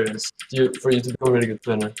needs experience for you to become a really good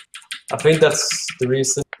player. I think that's the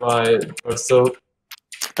reason why we're so.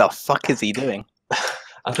 The fuck is he doing?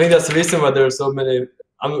 I think that's the reason why there are so many.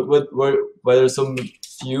 I mean, why there are so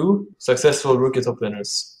few successful rookie top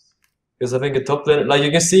laners. Because I think a top laner, like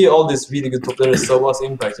you can see all these really good top laners so much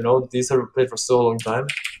impact. You know, these are played for so long time,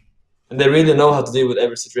 and they really know how to deal with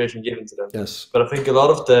every situation given to them. Yes. But I think a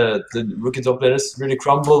lot of the rookie top laners really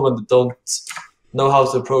crumble when they don't know how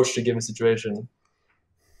to approach the given situation.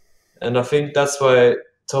 And I think that's why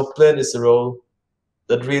top lane is a role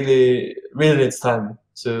that really, really needs time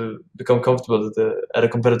to become comfortable at a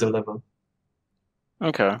competitive level.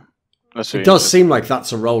 Okay. It does seem like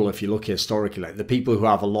that's a role if you look historically. Like the people who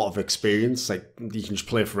have a lot of experience, like you can just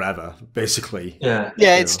play forever, basically. Yeah.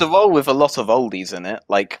 Yeah, it's the role with a lot of oldies in it.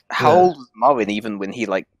 Like how old was Marvin even when he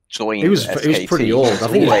like joined? He was pretty old. I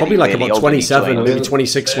think he was probably like about 27, maybe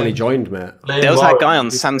 26 when he joined, mate. There was that guy on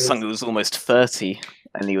Samsung who was almost 30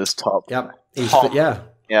 and he was top. Yep.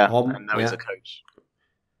 Yeah. And now he's a coach.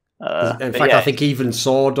 In fact, I think even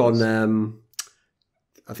Sword on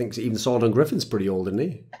Griffin's pretty old, isn't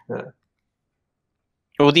he? Yeah.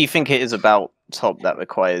 What do you think it is about top that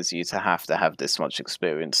requires you to have this much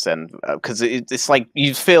experience then? Because it's like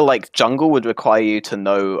you feel like jungle would require you to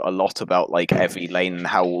know a lot about like every lane and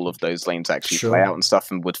how all of those lanes actually play out and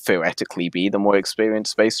stuff, and would theoretically be the more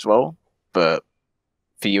experience based role. But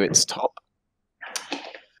for you, it's top.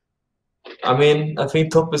 I mean, I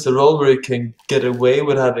think top is a role where you can get away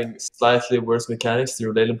with having slightly worse mechanics to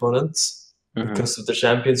your lane opponents because of the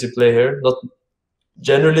champions you play here. Not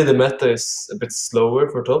generally, the meta is a bit slower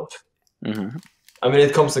for top. I mean,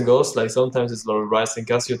 it comes and goes. Like sometimes it's a lot of Ryze and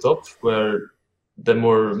Cassio top, where the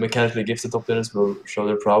more mechanically gifted top laners will show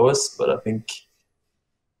their prowess. But I think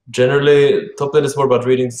generally, top lane is more about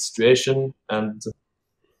reading the situation and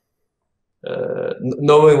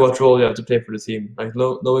knowing what role you have to play for the team. Like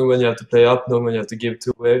knowing when you have to play up, knowing when you have to give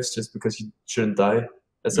 2 waves just because you shouldn't die,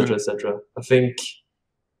 etc., etc. I think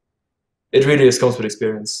it really just comes with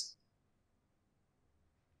experience.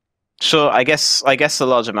 Sure, I guess a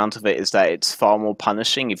large amount of it is that it's far more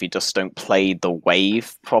punishing if you just don't play the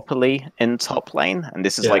wave properly in top lane, and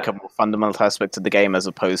this is like a more fundamental aspect of the game as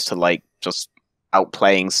opposed to like just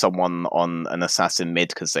outplaying someone on an assassin mid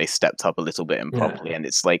because they stepped up a little bit improperly. And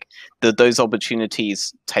it's like those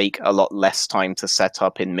opportunities take a lot less time to set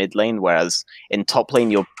up in mid lane, whereas in top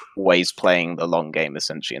lane you're always playing the long game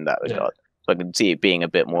essentially in that regard. So I can see it being a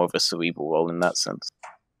bit more of a cerebral role in that sense.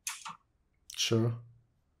 Sure.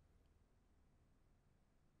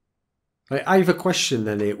 I have a question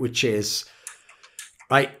then, which is,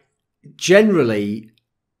 right, generally,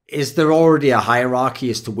 is there already a hierarchy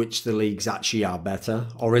as to which the leagues actually are better?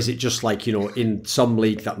 Or is it just like, you know, in some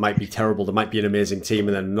league that might be terrible, there might be an amazing team,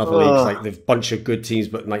 and then another league, like there's a bunch of good teams,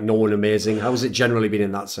 but like no one amazing? How has it generally been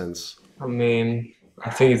in that sense? I mean, I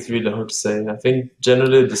think it's really hard to say. I think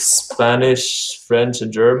generally the Spanish, French,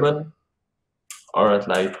 and German are at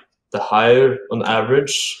like the higher on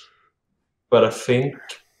average. But I think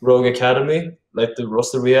Rogue Academy, like the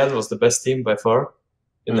roster we had, was the best team by far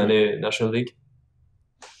in any national league.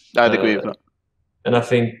 I'd agree with that. And I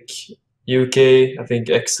think UK, I think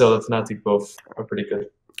Excel and Fnatic both are pretty good.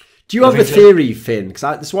 Do you have a theory, Finn? Because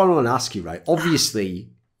that's what I want to ask you, right? Obviously,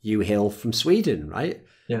 you hail from Sweden, right?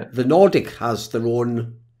 Yeah. The Nordic has their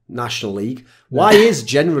own national league. Why is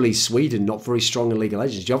generally Sweden not very strong in League of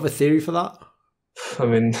Legends? Do you have a theory for that? I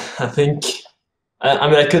mean, I think...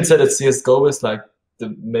 I could say that CSGO is like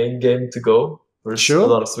the main game to go for a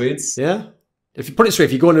lot of Swedes. Yeah. If you put it straight,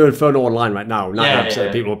 if you go into Inferno Online right now, 90%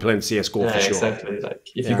 of people are playing CSGO for sure. Exactly. Like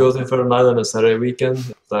if you go to Inferno Online on a Saturday weekend,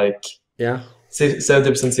 it's like 70%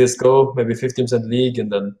 CSGO, maybe 15% League,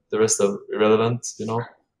 and then the rest are irrelevant, you know?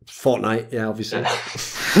 Fortnite, obviously.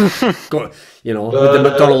 Got, with the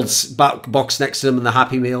McDonald's box next to them and the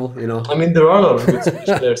Happy Meal, I mean, there are a lot of good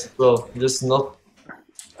Swedish players as well. Just not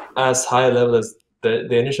as high level as the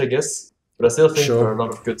Danish, I guess. But I still think there are a lot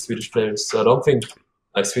of good Swedish players. So I don't think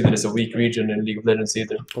like Sweden is a weak region in League of Legends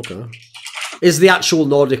either. Okay. Is the actual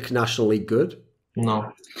Nordic National League good?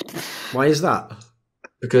 No. Why is that?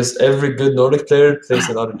 Because every good Nordic player plays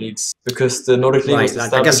in other leagues. Because the Nordic League was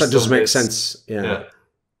established. I guess that does make sense. Yeah.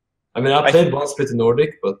 I mean, I played one split in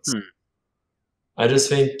Nordic, but I just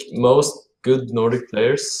think most good Nordic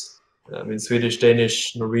players, I mean, Swedish,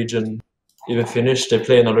 Danish, Norwegian, even Finnish, they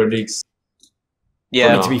play in other leagues.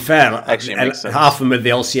 Yeah, to be fair, actually half of them are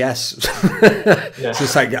the LCS. So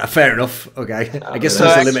it's like, fair enough. Okay, I guess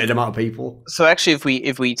there's a limited amount of people. So actually,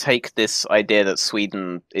 if we take this idea that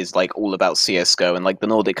Sweden is like all about CS:GO and like the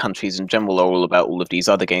Nordic countries in general are all about all of these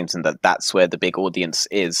other games, and that's where the big audience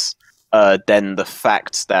is, then the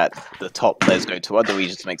fact that the top players go to other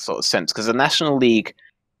regions makes a lot of sense, because the National League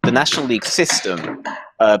system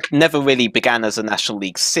never really began as a National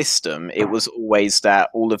League system. It was always that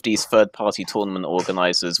all of these third-party tournament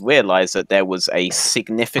organizers realized that there was a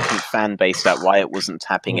significant fan base that Riot wasn't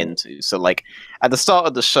tapping into. So, like, at the start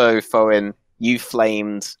of the show, Thorin, you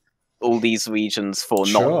flamed all these regions for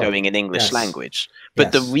not going in English language.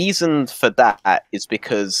 But the reason for that is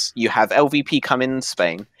because you have LVP come in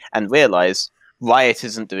Spain and realize Riot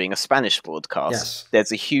isn't doing a Spanish broadcast.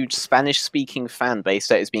 There's a huge Spanish-speaking fan base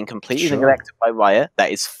that is being completely neglected by Riot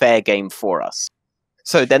that is fair game for us.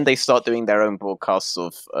 So then they start doing their own broadcasts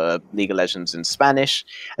of League of Legends in Spanish,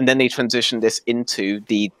 and then they transition this into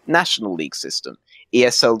the National League system.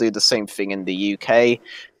 ESL do the same thing in the UK.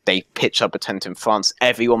 They pitch up a tent in France.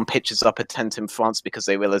 Everyone pitches up a tent in France because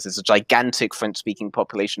they realize there's a gigantic French-speaking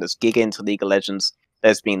population that's gigging into League of Legends.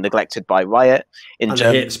 There's been neglected by Riot. In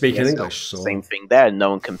Germany, speaking English. So. Same thing there. No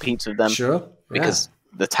one competes with them because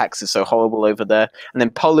the tax is so horrible over there. And then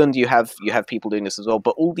Poland, you have people doing this as well.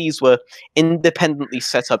 But all these were independently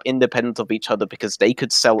set up, independent of each other, because they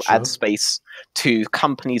could sell ad space to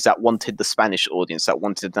companies that wanted the Spanish audience, that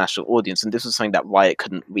wanted the national audience. And this was something that Riot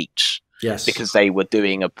couldn't reach because they were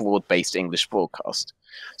doing a broad-based English broadcast.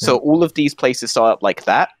 So all of these places start up like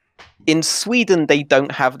that. In Sweden, they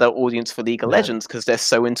don't have their audience for League of Legends because they're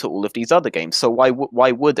so into all of these other games. So why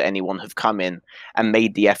would anyone have come in and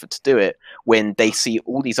made the effort to do it when they see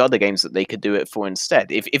all these other games that they could do it for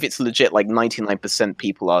instead? If it's legit, like 99%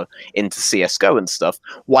 people are into CSGO and stuff,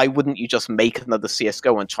 why wouldn't you just make another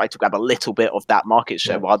CSGO and try to grab a little bit of that market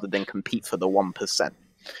share rather than compete for the 1%?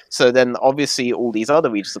 So then obviously all these other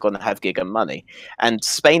regions are going to have giga money. And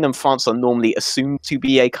Spain and France are normally assumed to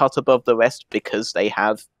be a cut above the rest because they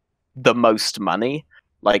have the most money.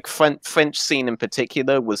 Like French scene in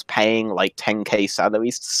particular was paying like 10k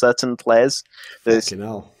salaries to certain players. There's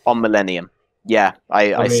on Millennium. Yeah,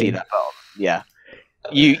 I see that. Yeah.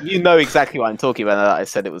 You know exactly what I'm talking about. I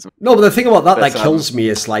said it was no, but the thing about that kills me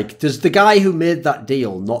is like, does the guy who made that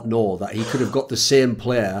deal not know that he could have got the same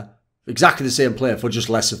player, exactly the same player, for just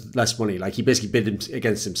less money? Like he basically bid him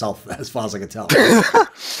against himself, as far as I can tell.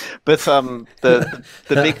 But the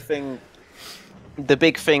big thing. The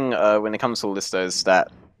big thing when it comes to all this, though, is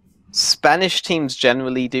that Spanish teams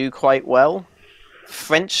generally do quite well.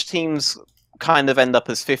 French teams kind of end up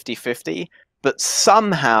as 50-50, but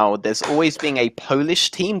somehow there's always been a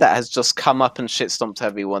Polish team that has just come up and shit-stomped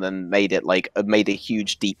everyone and made a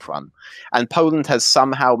huge deep run. And Poland has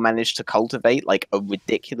somehow managed to cultivate like a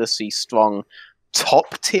ridiculously strong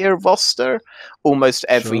top-tier roster almost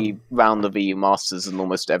every round of EU Masters and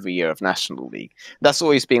almost every year of National League. That's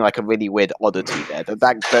always been like a really weird oddity there.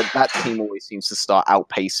 That team always seems to start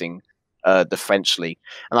outpacing the French League.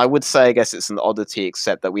 And I would say, I guess it's an oddity,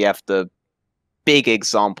 except that we have the big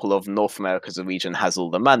example of North America as a region has all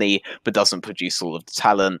the money but doesn't produce all of the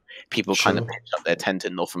talent. People kind of pitch up their tent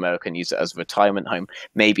in North America and use it as a retirement home.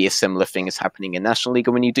 Maybe a similar thing is happening in National League,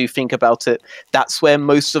 and when you do think about it, that's where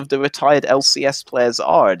most of the retired LCS players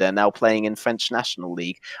are. They're now playing in French National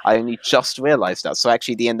League. I only just realized that. So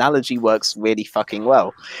actually the analogy works really fucking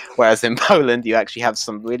well. Whereas in Poland, you actually have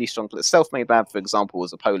some really strong players. Selfmade Bad, for example,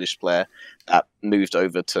 was a Polish player that moved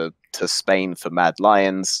over to Spain for Mad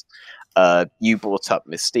Lions. You brought up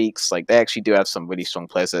Mystiques. Like, they actually do have some really strong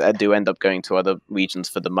players that do end up going to other regions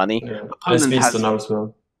for the money. Yeah. Poland has now as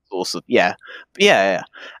well. also,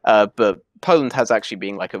 but Poland has actually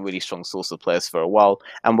been like a really strong source of players for a while,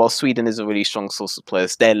 and while Sweden is a really strong source of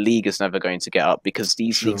players, their league is never going to get up because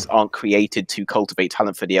these leagues aren't created to cultivate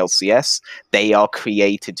talent for the LCS. They are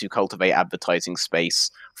created to cultivate advertising space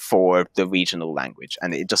for the regional language,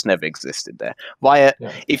 and it just never existed there. Riot,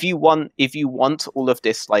 if you want all of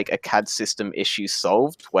this like a CAD system issue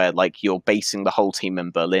solved, where like you're basing the whole team in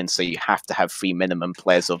Berlin, so you have to have 3 minimum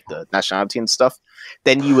players of the nationality and stuff,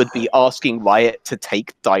 then you would be asking Riot to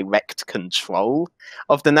take direct control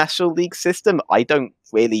of the National League system. I don't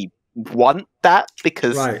really want that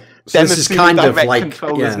because so this is kind of like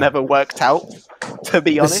control has never worked out, to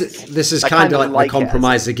be honest. This is kind of like the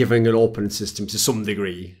compromise of giving an open system to some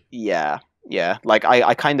degree. Yeah. Like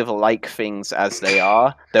I kind of like things as they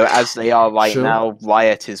are, though as they are right now,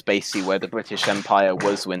 Riot is basically where the British Empire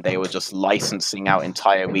was when they were just licensing out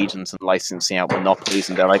entire regions and licensing out monopolies,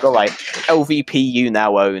 and they're like, all right, LVP, you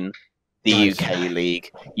now own the UK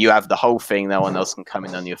league. You have the whole thing. No one else can come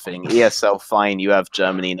in on your thing. ESL, fine. You have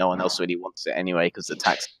Germany. No one else really wants it anyway because the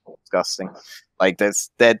tax is disgusting. Like, they're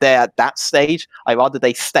at that stage. I'd rather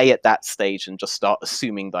they stay at that stage and just start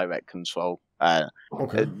assuming direct control. And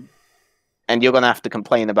you're going to have to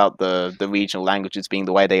complain about the regional languages being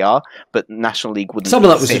the way they are, but National League wouldn't. Some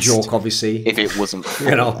of that was a joke, obviously. If it wasn't,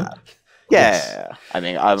 That. Yeah, I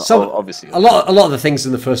mean, obviously a lot of the things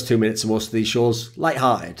in the first 2 minutes of most of these shows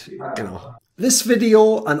light-hearted. This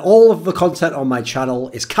video and all of the content on my channel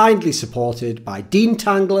is kindly supported by Dean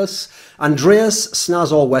Tanglis, Andreas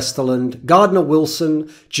Snazore Westerlund, Gardner Wilson,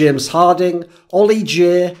 James Harding,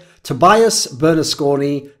 OllieJ, Tobias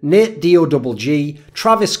Bernasconi, NateDOhDoubleG,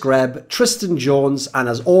 Travis Greb, Tristan Jones, and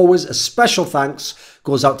as always, a special thanks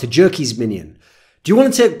goes out to Jerky's Minion. Do you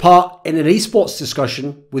want to take part in an esports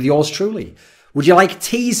discussion with yours truly? Would you like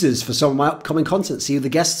teasers for some of my upcoming content, see who the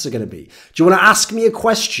guests are going to be? Do you want to ask me a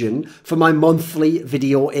question for my monthly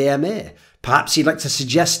video AMA? Perhaps you'd like to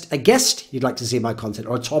suggest a guest you'd like to see in my content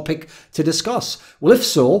or a topic to discuss. Well, if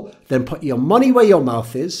so, then put your money where your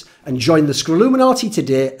mouth is and join the Scrilluminati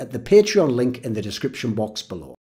today at the Patreon link in the description box below.